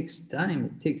 It takes time.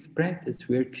 It takes practice.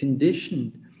 We're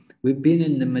conditioned. We've been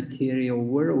in the material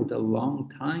world a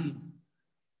long time.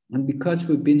 And because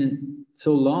we've been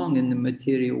so long in the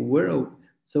material world,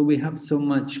 so we have so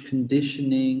much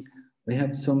conditioning, we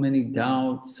have so many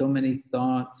doubts, so many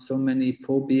thoughts, so many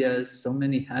phobias, so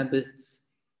many habits.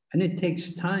 And it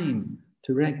takes time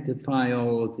to rectify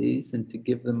all of these and to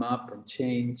give them up and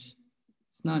change.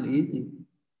 It's not easy.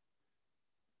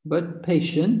 But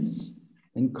patience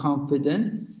and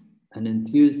confidence and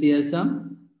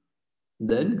enthusiasm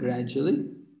then gradually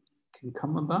can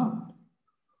come about.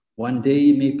 One day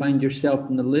you may find yourself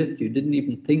in the lift, you didn't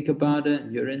even think about it,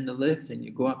 and you're in the lift and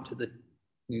you go up to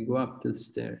the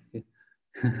stair.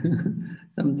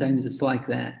 Sometimes it's like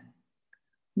that,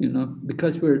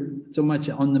 because we're so much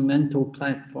on the mental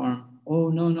platform. Oh,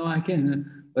 no, I can't.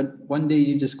 But one day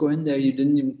you just go in there, you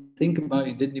didn't even think about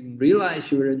it, you didn't even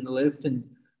realize you were in the lift, and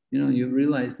you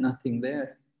realize nothing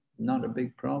there, not a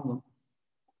big problem.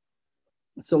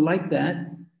 So like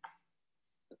that,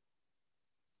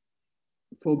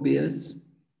 phobias,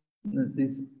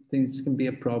 these things can be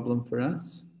a problem for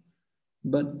us,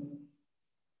 but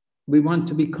we want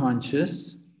to be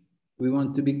conscious. We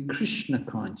want to be Krishna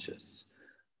conscious.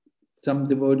 Some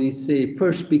devotees say,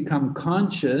 first become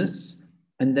conscious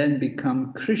and then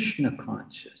become Krishna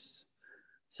conscious.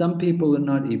 Some people are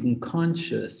not even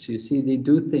conscious. You see, they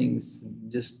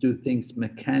just do things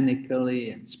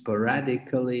mechanically and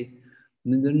sporadically.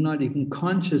 And they're not even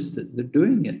conscious that they're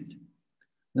doing it.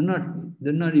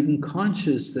 They're not even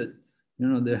conscious that,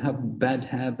 they have bad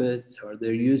habits, or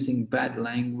they're using bad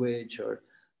language, or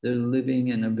they're living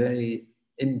in a very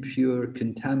impure,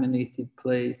 contaminated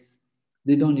place.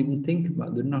 They don't even think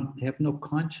about it. They have no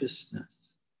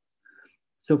consciousness.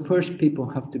 So first people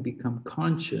have to become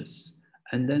conscious,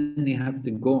 and then they have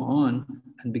to go on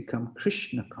and become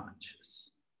Krishna conscious.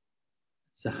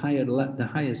 It's the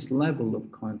highest level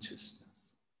of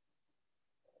consciousness.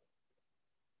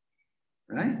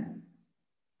 Right?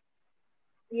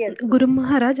 Yes. Guru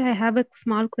Maharaj, I have a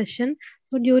small question.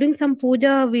 So during some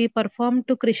puja we perform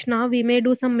to Krishna, we may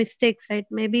do some mistakes, right?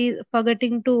 Maybe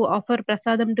forgetting to offer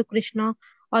prasadam to Krishna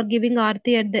or giving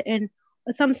arti at the end.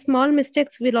 Some small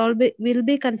mistakes will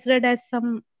be considered as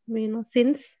some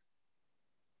sins.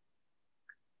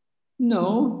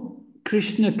 No,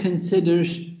 Krishna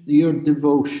considers your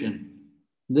devotion.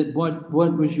 That what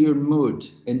was your mood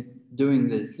in doing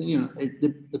this?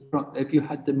 If you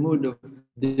had the mood of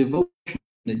devotion,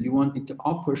 that you wanted to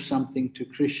offer something to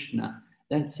Krishna,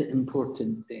 that's the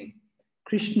important thing.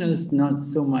 Krishna is not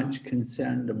so much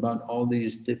concerned about all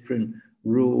these different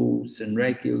rules and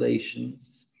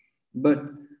regulations, but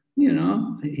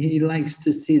he likes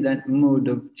to see that mood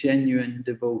of genuine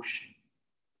devotion.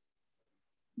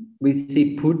 We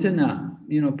see Putana,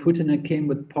 Putana came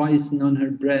with poison on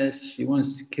her breast, she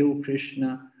wants to kill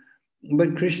Krishna.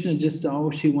 But Krishna just,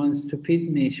 she wants to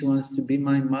feed me, she wants to be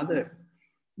my mother.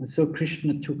 And so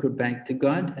Krishna took her back to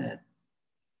Godhead.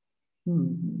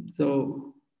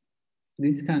 So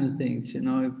these kind of things,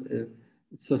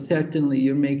 so certainly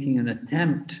you're making an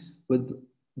attempt with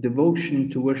devotion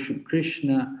to worship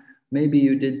Krishna. Maybe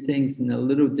you did things in a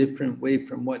little different way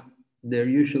from what they're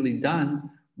usually done.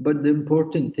 But the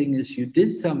important thing is you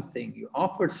did something, you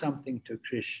offered something to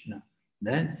Krishna.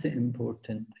 That's the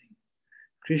important thing.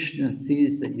 Krishna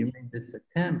sees that you made this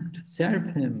attempt to serve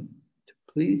him, to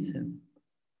please him.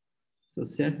 So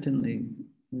certainly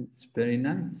it's very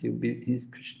nice.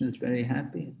 Krishna is very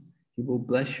happy. He will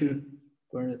bless you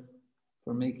for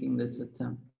making this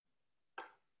attempt.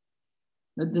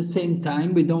 At the same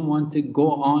time, we don't want to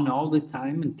go on all the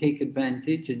time and take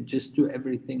advantage and just do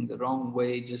everything the wrong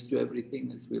way, just do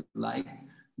everything as we like.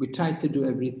 We try to do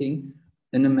everything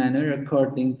in a manner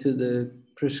according to the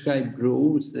prescribed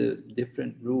rules, the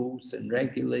different rules and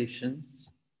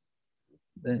regulations.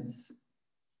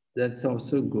 That's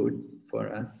also good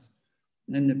for us.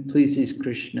 And it pleases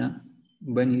Krishna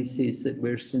when he sees that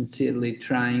we're sincerely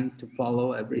trying to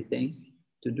follow everything,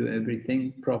 to do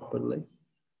everything properly.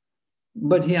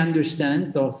 But he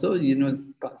understands also,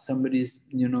 somebody's,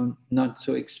 not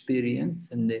so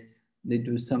experienced and they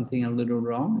do something a little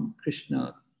wrong.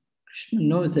 Krishna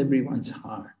knows everyone's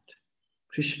heart.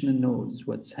 Krishna knows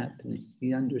what's happening.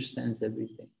 He understands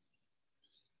everything.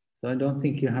 So I don't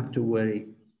think you have to worry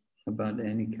about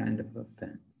any kind of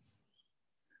offense,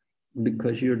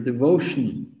 because your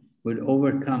devotion would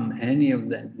overcome any of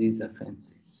these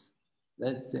offenses.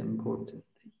 That's the important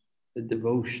thing, the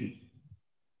devotion.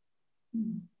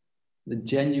 The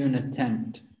genuine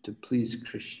attempt to please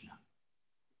Krishna.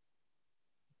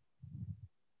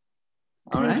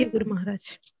 All right? Thank you, Guru Maharaj.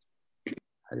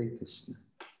 Hare Krishna.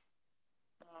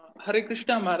 Hare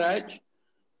Krishna Maharaj.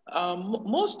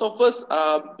 Most of us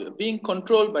are being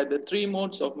controlled by the three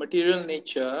modes of material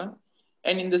nature,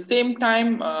 and in the same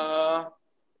time,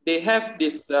 they have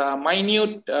this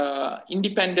minute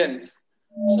independence.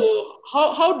 So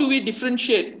how do we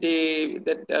differentiate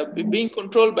being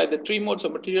controlled by the three modes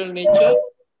of material nature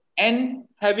and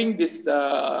having this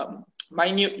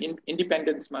minute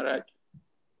independence, Maharaj?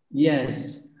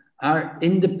 Yes, our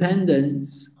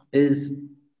independence is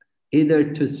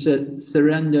either to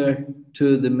surrender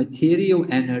to the material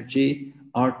energy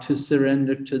or to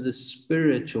surrender to the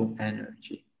spiritual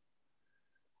energy.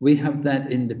 We have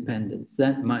that independence,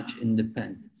 that much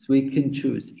independence. We can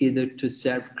choose either to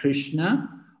serve Krishna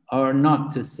or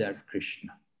not to serve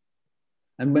Krishna.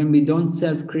 And when we don't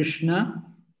serve Krishna,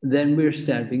 then we're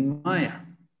serving Maya.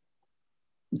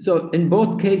 So in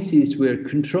both cases, we're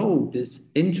controlled. It's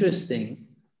interesting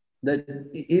that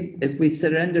if we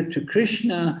surrender to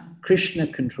Krishna, Krishna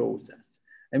controls us.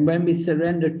 And when we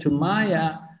surrender to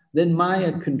Maya, then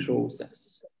Maya controls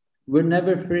us. We're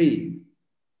never free.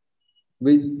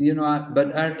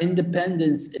 But our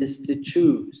independence is to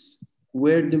choose.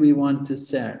 Where do we want to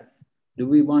serve? Do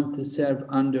we want to serve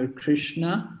under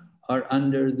Krishna or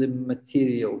under the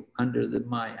material, under the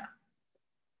Maya?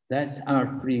 That's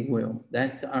our free will.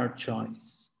 That's our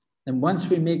choice. And once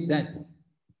we make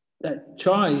that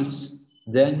choice,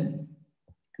 then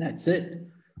that's it.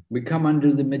 We come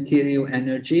under the material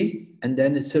energy, and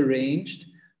then it's arranged.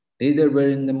 Either we're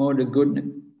in the mode of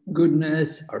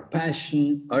goodness or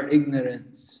passion or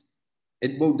ignorance.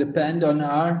 It will depend on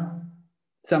our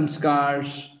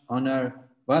samskars, on our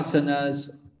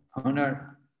vasanas, on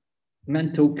our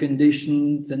mental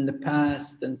conditions in the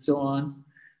past and so on,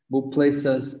 will place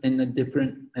us in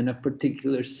a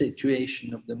particular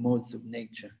situation of the modes of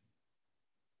nature.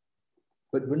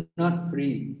 But we're not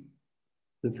free.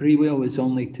 The free will is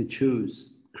only to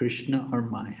choose. Krishna or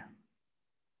Maya.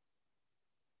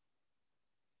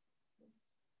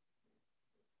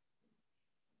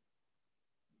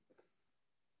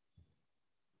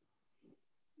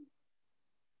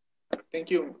 Thank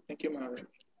you, Maharaj.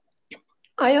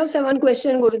 I also have one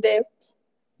question, Gurudev.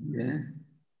 Yeah.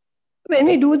 When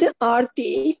we do the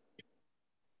Aarti,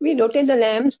 we rotate the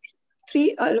lamps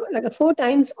 4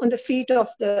 times on the feet of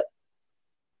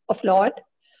Lord,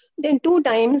 then 2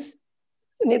 times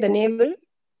near the navel,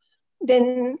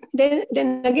 then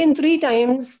again 3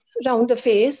 times round the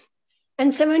face,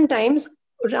 and 7 times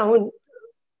around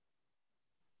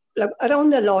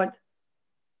the Lord.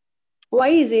 Why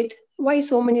is it? Why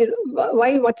so many?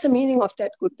 Why? What's the meaning of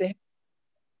that, Gurudev?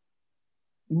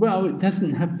 Well, it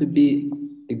doesn't have to be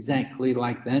exactly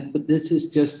like that, but this is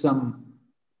just some,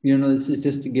 this is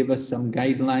just to give us some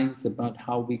guidelines about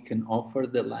how we can offer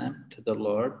the lamp to the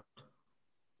Lord.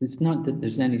 It's not that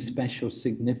there's any special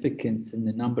significance in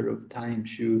the number of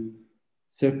times you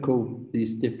circle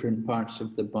these different parts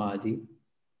of the body.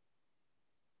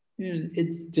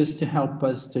 It's just to help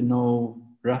us to know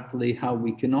roughly how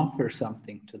we can offer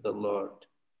something to the Lord.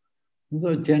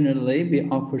 Although generally we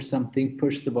offer something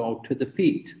first of all to the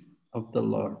feet of the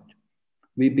Lord.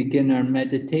 We begin our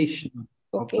meditation.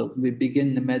 Okay. We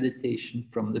begin the meditation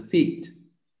from the feet,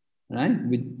 right?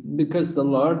 Because the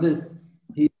Lord is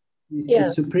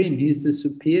the supreme. He's the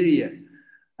superior,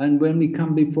 and when we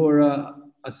come before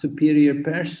a superior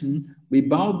person, we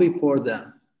bow before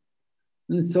them.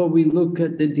 And so we look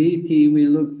at the deity. We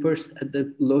look first at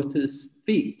the lotus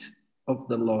feet of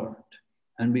the Lord.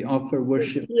 And we offer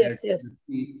worship there to the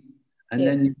feet, and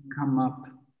then you come up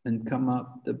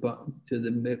to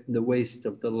the waist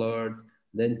of the Lord,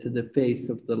 then to the face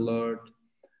of the Lord,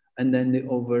 and then the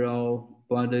overall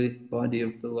body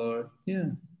of the Lord.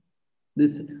 Yeah,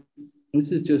 this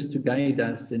is just to guide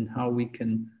us in how we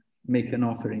can make an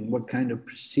offering, what kind of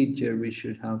procedure we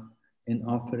should have in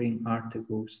offering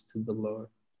articles to the Lord.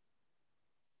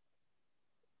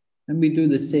 And we do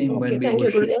the same when we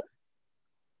worship.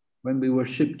 When we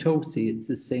worship Tulsi, it's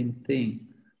the same thing.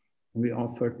 We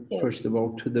offer first of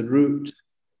all to the root,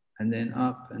 and then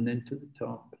up, and then to the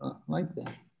top, like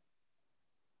that.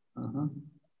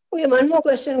 Okay, one more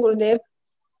question, Gurudev.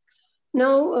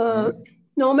 Now,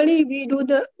 normally we do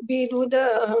the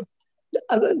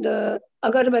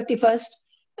agarbatti first,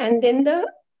 and then the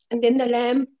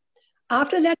lamp.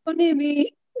 After that only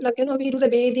we do the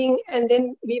bathing, and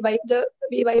then we wipe the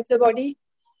body.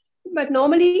 But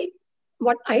normally,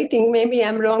 what I think, maybe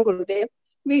I'm wrong, Gurudev,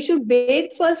 we should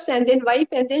bathe first and then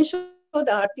wipe and then show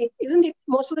the aarti. Isn't it?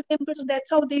 Most of the temples,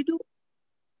 that's how they do.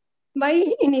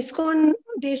 Why in ISKCON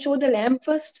they show the lamp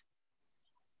first,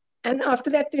 and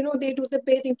after that, they do the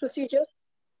bathing procedure?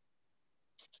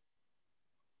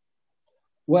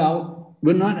 Well,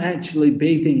 we're not actually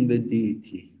bathing the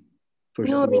deity,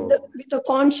 first of all. With the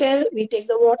conch shell, we take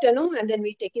the water, and then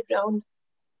we take it round.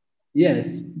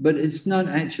 Yes, but it's not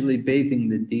actually bathing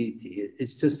the deity.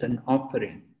 It's just an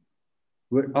offering.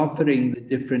 We're offering the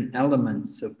different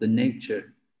elements of the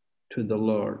nature to the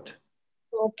Lord.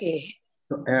 Okay.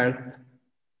 So earth,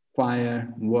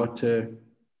 fire, water,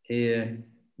 air,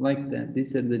 like that.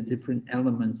 These are the different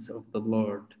elements of the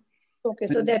Lord. Okay,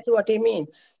 so that's what he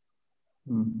means.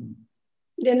 Mm-hmm.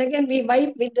 Then again, we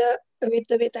wipe with a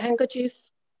handkerchief,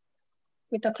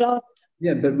 with a cloth.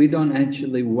 Yeah, but we don't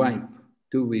actually wipe,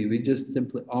 do we? We just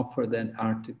simply offer that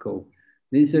article.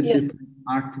 These are different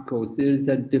articles. These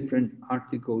are different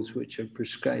articles which are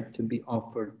prescribed to be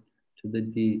offered to the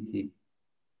deity.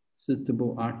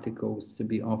 Suitable articles to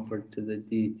be offered to the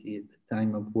deity at the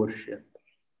time of worship.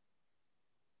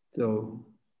 So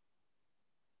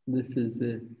this is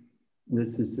a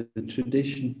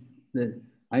tradition that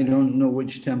I don't know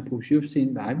which temples you've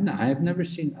seen, but I've never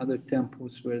seen other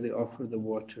temples where they offer the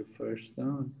water first.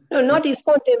 No, not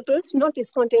ISKCON temples,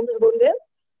 Gurudev.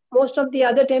 Most of the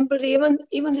other temples, even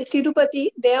the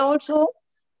Tirupati, they are also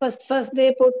first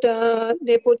they put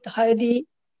haldi,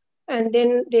 and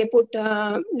then they put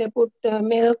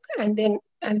milk, and then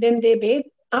they bathe.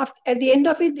 At the end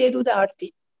of it, they do the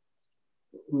aarti.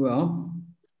 Well,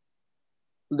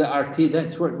 the aarti,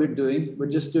 that's what we're doing. We're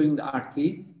just doing the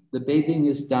aarti. The bathing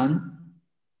is done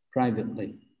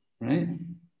privately, right?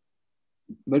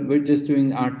 But we're just doing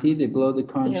the aarti. They blow the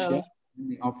conch shell,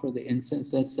 and they offer the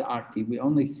incense. That's the aarti. We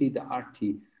only see the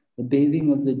aarti. The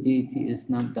bathing of the deity is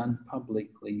not done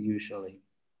publicly usually,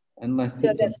 unless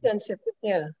it's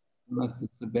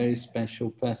a very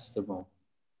special festival.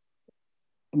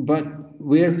 But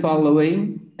we're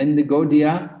following in the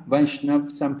Gaudiya Vaishnav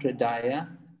Sampradaya,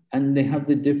 and they have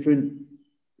the different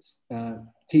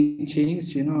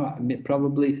teachings, you know,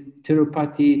 probably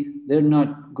Tirupati, they're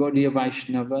not Gaudiya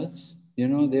Vaishnavas, you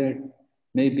know, they're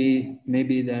maybe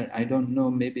they're, I don't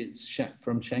know, maybe it's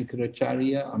from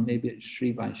Shankaracharya or maybe it's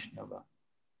Sri Vaishnava.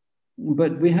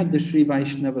 But we had the Sri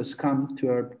Vaishnavas come to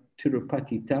our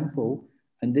Tirupati temple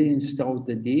and they installed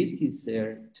the deities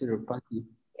there, Tirupati.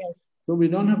 Yes. So we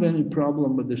don't have any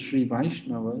problem with the Sri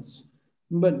Vaishnavas,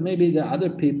 but maybe the other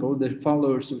people, the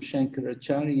followers of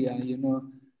Shankaracharya, you know,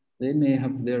 they may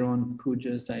have their own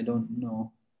pujas, I don't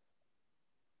know.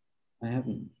 I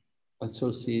haven't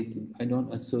associated, I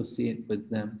don't associate with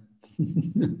them.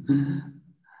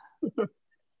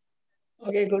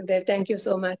 Okay, good there. Thank you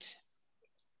so much.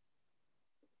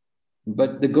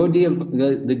 But the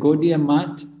Gaudiya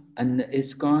Math and the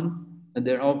ISKCON,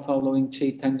 they're all following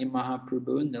Chaitanya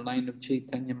Mahaprabhu, in the line of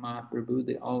Chaitanya Mahaprabhu,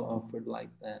 they all offered like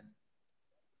that.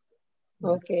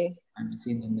 Okay. I've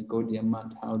seen in the Gaudiya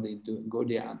Math how they do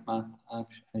Gaudiya Math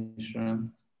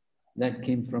Ashram. That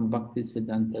came from Bhakti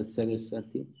Siddhanta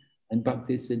Saraswati. And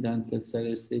Bhakti Siddhanta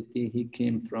Saraswati, he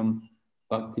came from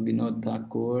Bhakti Vinod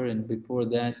Thakur, and before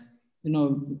that, you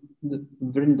know, the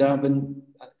Vrindavan,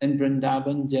 in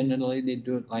Vrindavan, generally they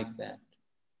do it like that.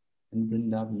 In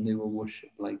Vrindavan, they will worship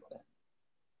like that.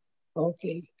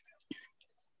 Okay.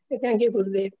 Thank you,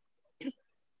 Gurudev.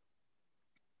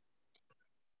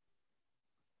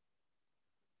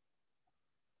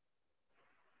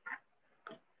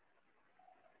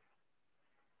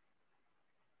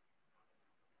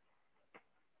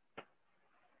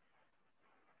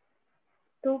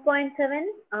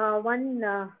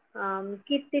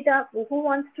 Kirtita, who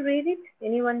wants to read it?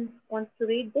 Anyone wants to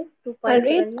read this? I'll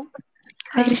read.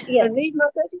 2.7. Yes. I'll read,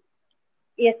 Mataji.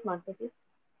 Yes, Mataji.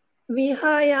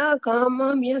 Vihaya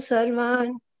kamamya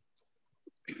sarvan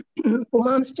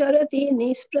pumamscharati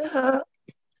nispraha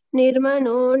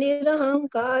nirmano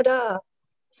nirahankara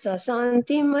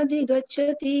sasanti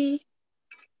madhigacchati.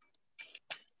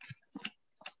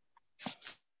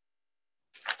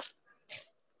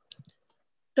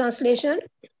 Translation.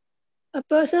 A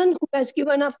person who has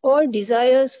given up all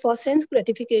desires for sense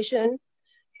gratification,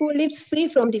 who lives free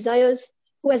from desires,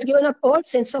 who has given up all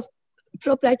sense of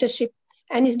proprietorship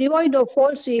and is devoid of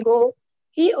false ego,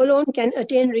 he alone can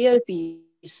attain real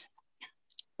peace.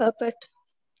 Perfect.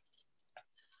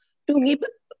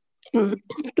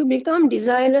 To become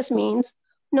desireless means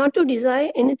not to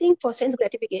desire anything for sense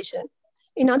gratification.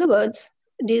 In other words,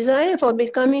 desire for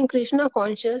becoming Krishna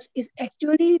conscious is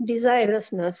actually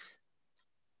desirelessness.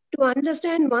 To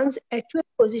understand one's actual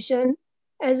position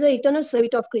as the eternal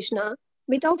servant of Krishna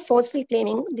without falsely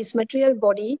claiming this material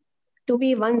body to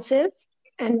be oneself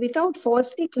and without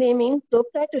falsely claiming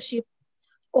proprietorship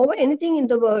over anything in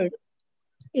the world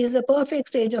is the perfect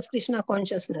stage of Krishna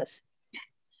consciousness.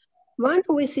 One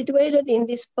who is situated in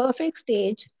this perfect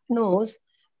stage knows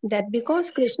that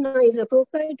because Krishna is the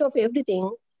proprietor of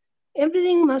everything,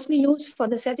 everything must be used for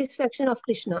the satisfaction of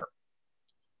Krishna.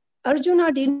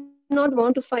 Arjuna did not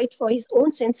want to fight for his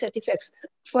own sense satisfaction.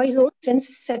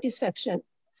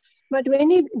 But when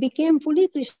he became fully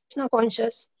Krishna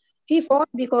conscious, he fought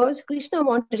because Krishna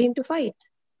wanted him to fight.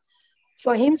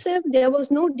 For himself, there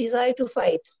was no desire to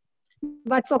fight.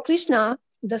 But for Krishna,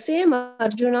 the same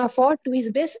Arjuna fought to his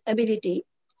best ability.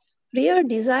 Real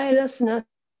desirelessness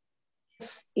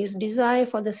is desire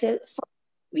for the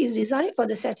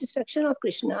satisfaction of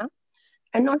Krishna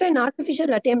and not an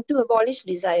artificial attempt to abolish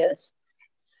desires.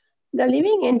 The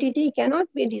living entity cannot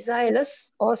be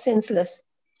desireless or senseless,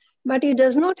 but it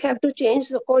does not have to change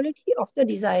the quality of the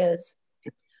desires.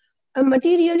 A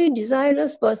materially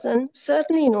desireless person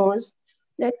certainly knows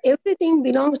that everything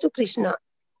belongs to Krishna.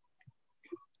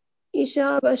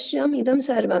 Isha Vashyam Idam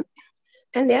Sarvam.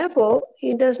 And therefore,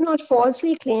 he does not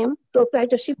falsely claim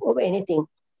proprietorship over anything.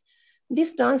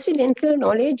 This transcendental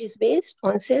knowledge is based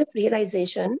on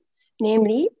self-realization,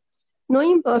 namely,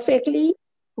 knowing perfectly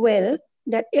well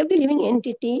that every living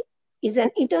entity is an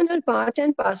eternal part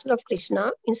and parcel of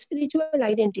Krishna in spiritual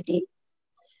identity,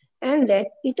 and that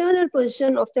eternal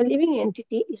position of the living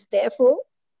entity is therefore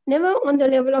never on the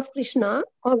level of Krishna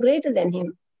or greater than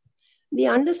him. The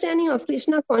understanding of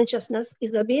Krishna consciousness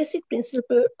is the basic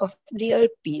principle of real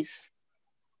peace.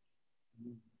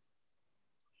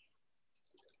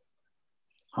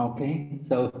 Okay,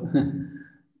 so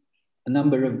a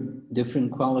number of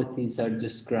different qualities are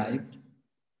described.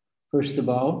 First of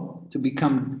all, to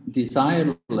become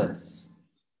desireless.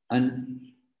 And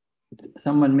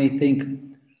someone may think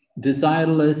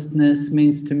desirelessness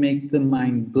means to make the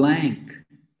mind blank,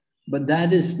 but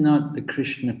that is not the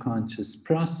Krishna conscious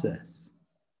process.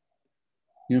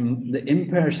 You know, the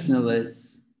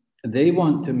impersonalists, they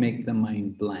want to make the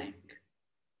mind blank.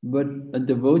 But a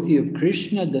devotee of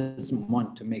Krishna doesn't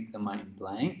want to make the mind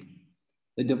blank.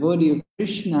 The devotee of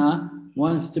Krishna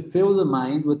wants to fill the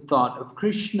mind with thought of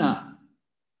Krishna,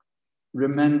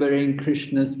 remembering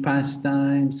Krishna's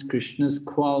pastimes, Krishna's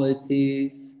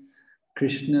qualities,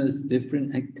 Krishna's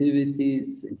different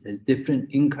activities,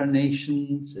 different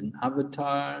incarnations and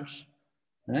avatars,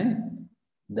 right?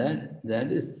 That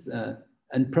is,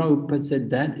 and Prabhupada said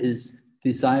that is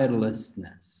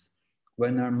desirelessness,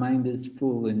 when our mind is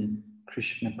full in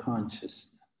Krishna consciousness.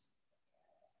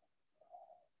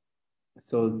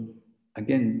 So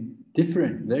again,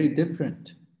 different, very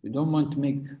different. We don't want to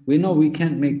make, we know we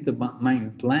can't make the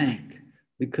mind blank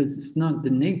because it's not the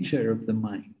nature of the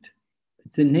mind.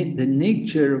 It's the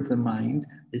nature of the mind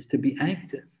is to be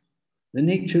active. The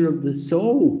nature of the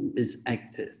soul is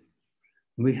active.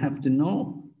 We have to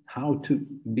know how to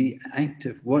be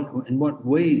active, in what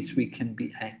ways we can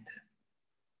be active.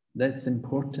 That's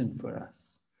important for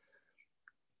us.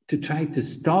 To try to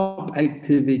stop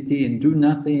activity and do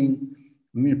nothing.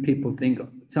 I mean, people think,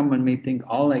 someone may think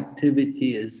all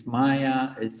activity is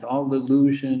Maya, it's all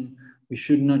illusion, we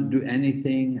should not do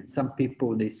anything. Some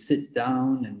people, they sit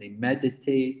down and they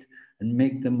meditate and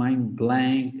make the mind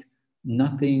blank,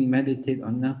 nothing, meditate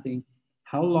on nothing.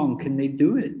 How long can they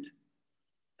do it?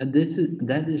 And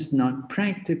that is not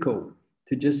practical.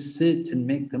 To just sit and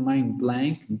make the mind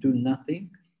blank and do nothing,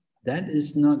 that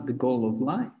is not the goal of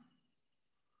life.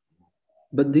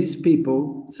 But these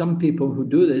people, some people who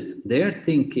do this, they're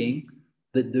thinking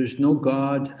that there's no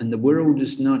God and the world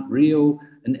is not real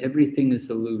and everything is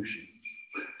illusion.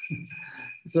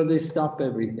 So they stop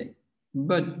everything.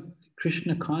 But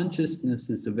Krishna consciousness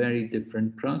is a very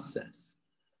different process.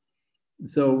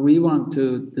 So we want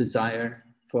to desire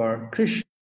for Krishna,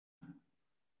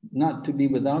 not to be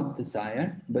without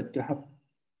desire, but to have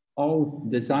all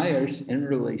desires in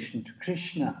relation to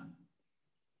Krishna.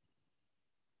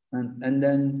 And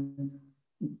then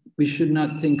we should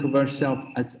not think of ourselves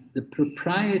as the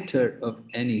proprietor of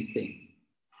anything.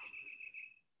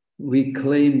 We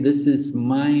claim this is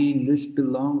mine, this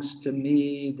belongs to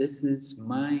me, this is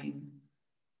mine.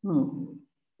 No,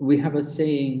 we have a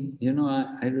saying, you know,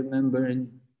 I remember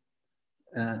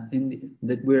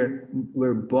that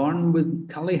we're born with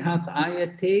Kalihath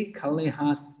Ayate,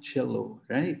 Kalihath Chilo,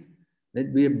 right?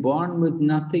 That we're born with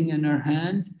nothing in our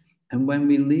hand, and when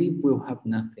we leave, we'll have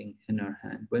nothing in our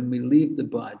hand. When we leave the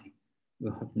body,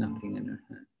 we'll have nothing in our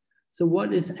hand. So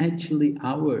what is actually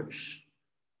ours?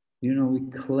 You know, we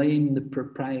claim the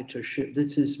proprietorship.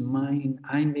 This is mine.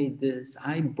 I made this.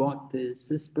 I bought this.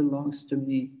 This belongs to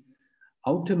me.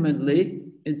 Ultimately,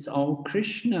 it's all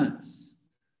Krishna's.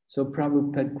 So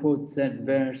Prabhupada quotes that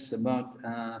verse about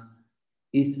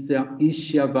Isya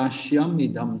vashyam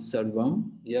idam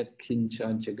sarvam yat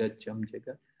kincha jagacham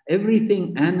jagat.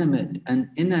 Everything animate and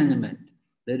inanimate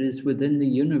that is within the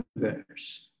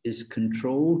universe is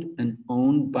controlled and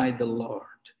owned by the Lord.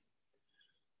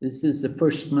 This is the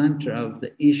first mantra of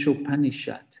the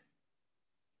Ishopanishad.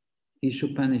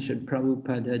 Ishopanishad,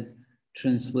 Prabhupada had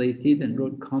translated and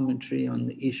wrote commentary on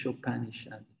the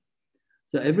Ishopanishad.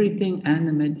 So everything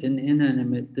animate and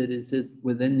inanimate that is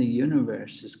within the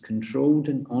universe is controlled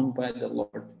and owned by the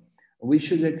Lord. We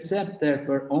should accept,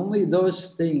 therefore, only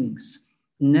those things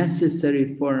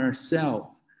necessary for ourselves,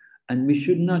 and we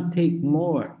should not take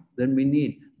more than we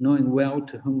need, knowing well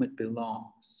to whom it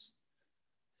belongs.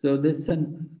 So that's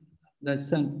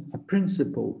a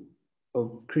principle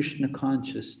of Krishna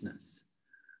consciousness,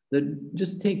 that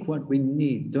just take what we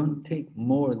need, don't take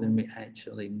more than we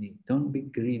actually need, don't be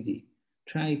greedy.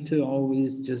 Try to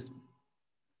always just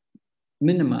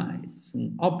minimize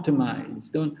and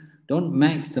optimize, don't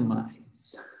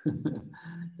maximize.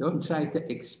 Don't try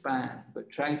to expand, but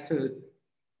try to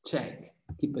check,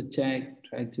 keep a check,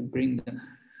 try to bring them.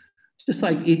 Just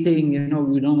like eating, you know,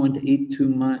 we don't want to eat too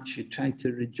much. You try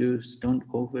to reduce, don't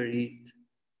overeat.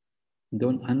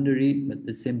 Don't undereat, but at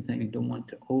the same time, you don't want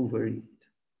to overeat.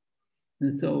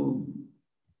 And so,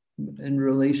 in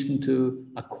relation to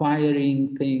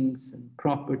acquiring things and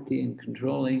property and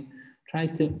controlling, try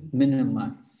to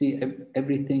minimize. See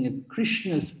everything as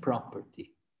Krishna's property.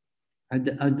 A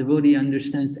devotee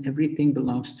understands everything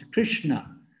belongs to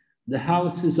Krishna. The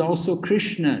house is also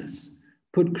Krishna's.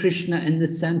 Put Krishna in the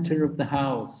center of the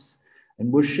house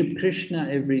and worship Krishna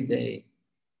every day.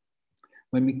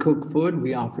 When we cook food,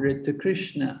 we offer it to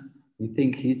Krishna. We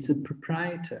think he's the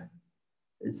proprietor.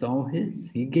 It's all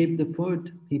his. He gave the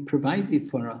food. He provided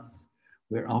for us.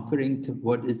 We're offering to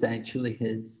what is actually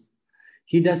his.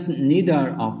 He doesn't need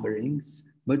our offerings,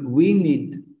 but we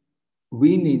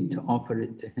need to offer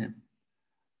it to him.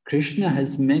 Krishna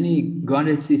has many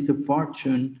goddesses of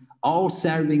fortune all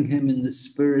serving him in the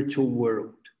spiritual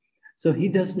world. So he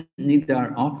doesn't need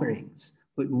our offerings,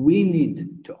 but we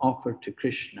need to offer to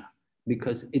Krishna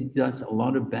because it does a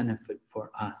lot of benefit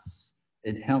for us.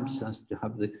 It helps us to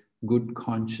have the good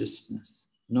consciousness,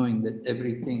 knowing that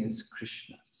everything is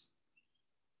Krishna's.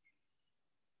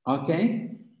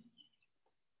 Okay?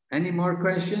 Any more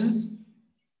questions?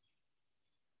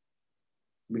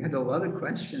 We had a lot of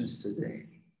questions today.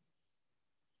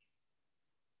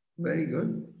 Very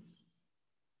good.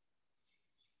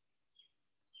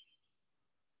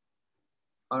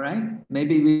 All right,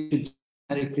 maybe we should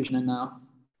Hare Krishna now.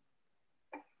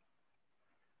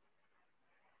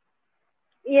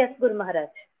 Yes, Guru Maharaj.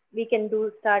 We can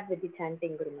start with the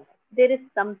chanting, Guru Maharaj. There is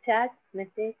some chat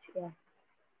message. Yeah.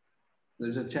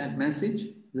 There's a chat message,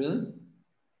 really?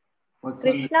 What's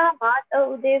Krishna, Mata,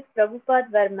 Udev,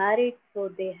 Prabhupada were married, so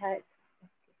they had.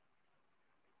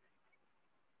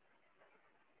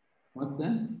 What's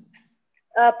that?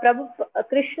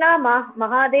 Krishna,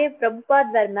 Mahadev,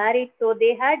 Prabhupada were married, so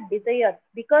they had desires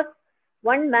because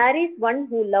one marries one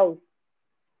who loves.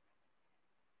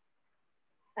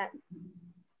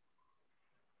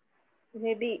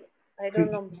 Maybe, I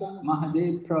don't know.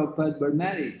 Mahadev, Prabhupada were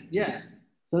married, yeah.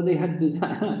 So they had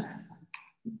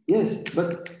yes,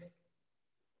 but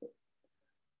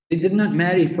they did not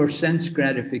marry for sense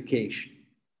gratification.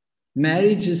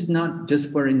 Marriage is not just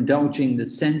for indulging the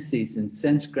senses and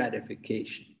sense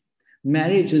gratification.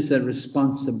 Marriage is a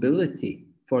responsibility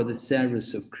for the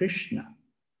service of Krishna.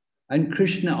 And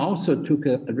Krishna also took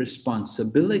a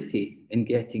responsibility in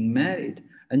getting married.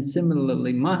 And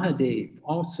similarly, Mahadev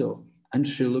also, and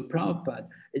Srila Prabhupada.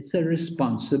 It's a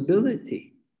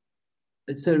responsibility.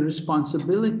 It's a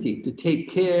responsibility to take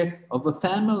care of a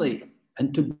family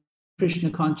and to bring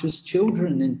Krishna-conscious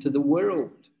children into the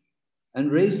world and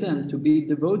raise them to be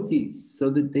devotees so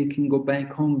that they can go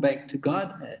back home, back to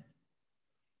Godhead.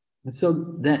 And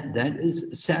so that is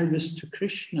service to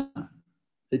Krishna.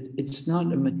 It's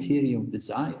not a material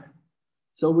desire.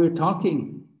 So we're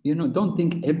talking, don't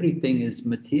think everything is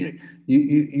material.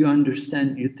 You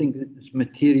understand, you think it's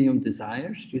material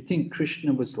desires? You think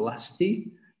Krishna was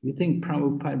lusty? You think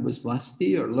Prabhupada was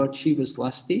lusty or Lord Shiva was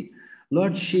lusty?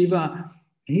 Lord Shiva,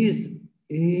 he's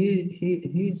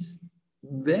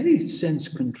very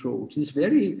sense-controlled. He's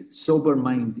very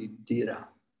sober-minded, Dhira.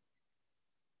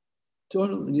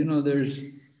 Total,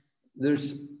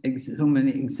 there's so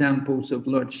many examples of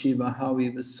Lord Shiva, how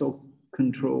he was so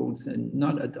controlled and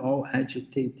not at all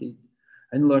agitated.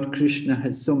 And Lord Krishna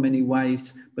has so many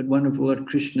wives, but one of Lord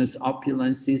Krishna's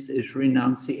opulences is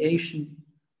renunciation.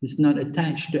 He's not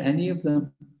attached to any of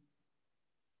them.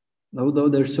 Although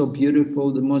they're so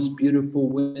beautiful, the most beautiful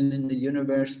women in the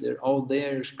universe, they're all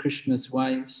there as Krishna's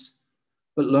wives.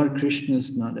 But Lord Krishna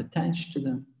is not attached to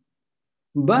them.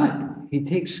 But he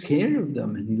takes care of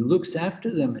them and he looks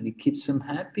after them and he keeps them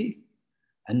happy.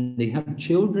 And they have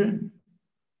children.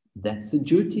 That's the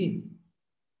duty.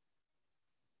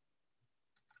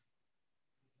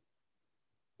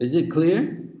 Is it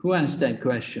clear? Who asked that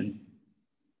question?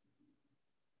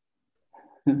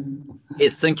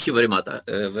 Yes, thank you very much. I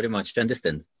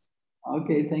understand.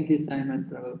 Okay, thank you, Simon.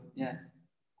 Yeah.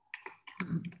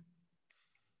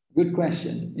 Good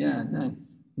question. Yeah,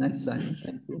 nice. Nice, Simon.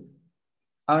 Thank you.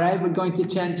 All right, we're going to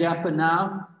chant japa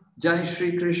now. Jai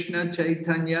Shri Krishna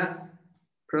Chaitanya,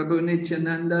 Prabhu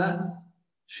Nityananda,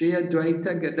 Shri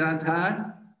Advaita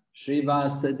Gadadhar, Sri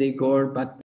Vasadi Gaur Bhakti.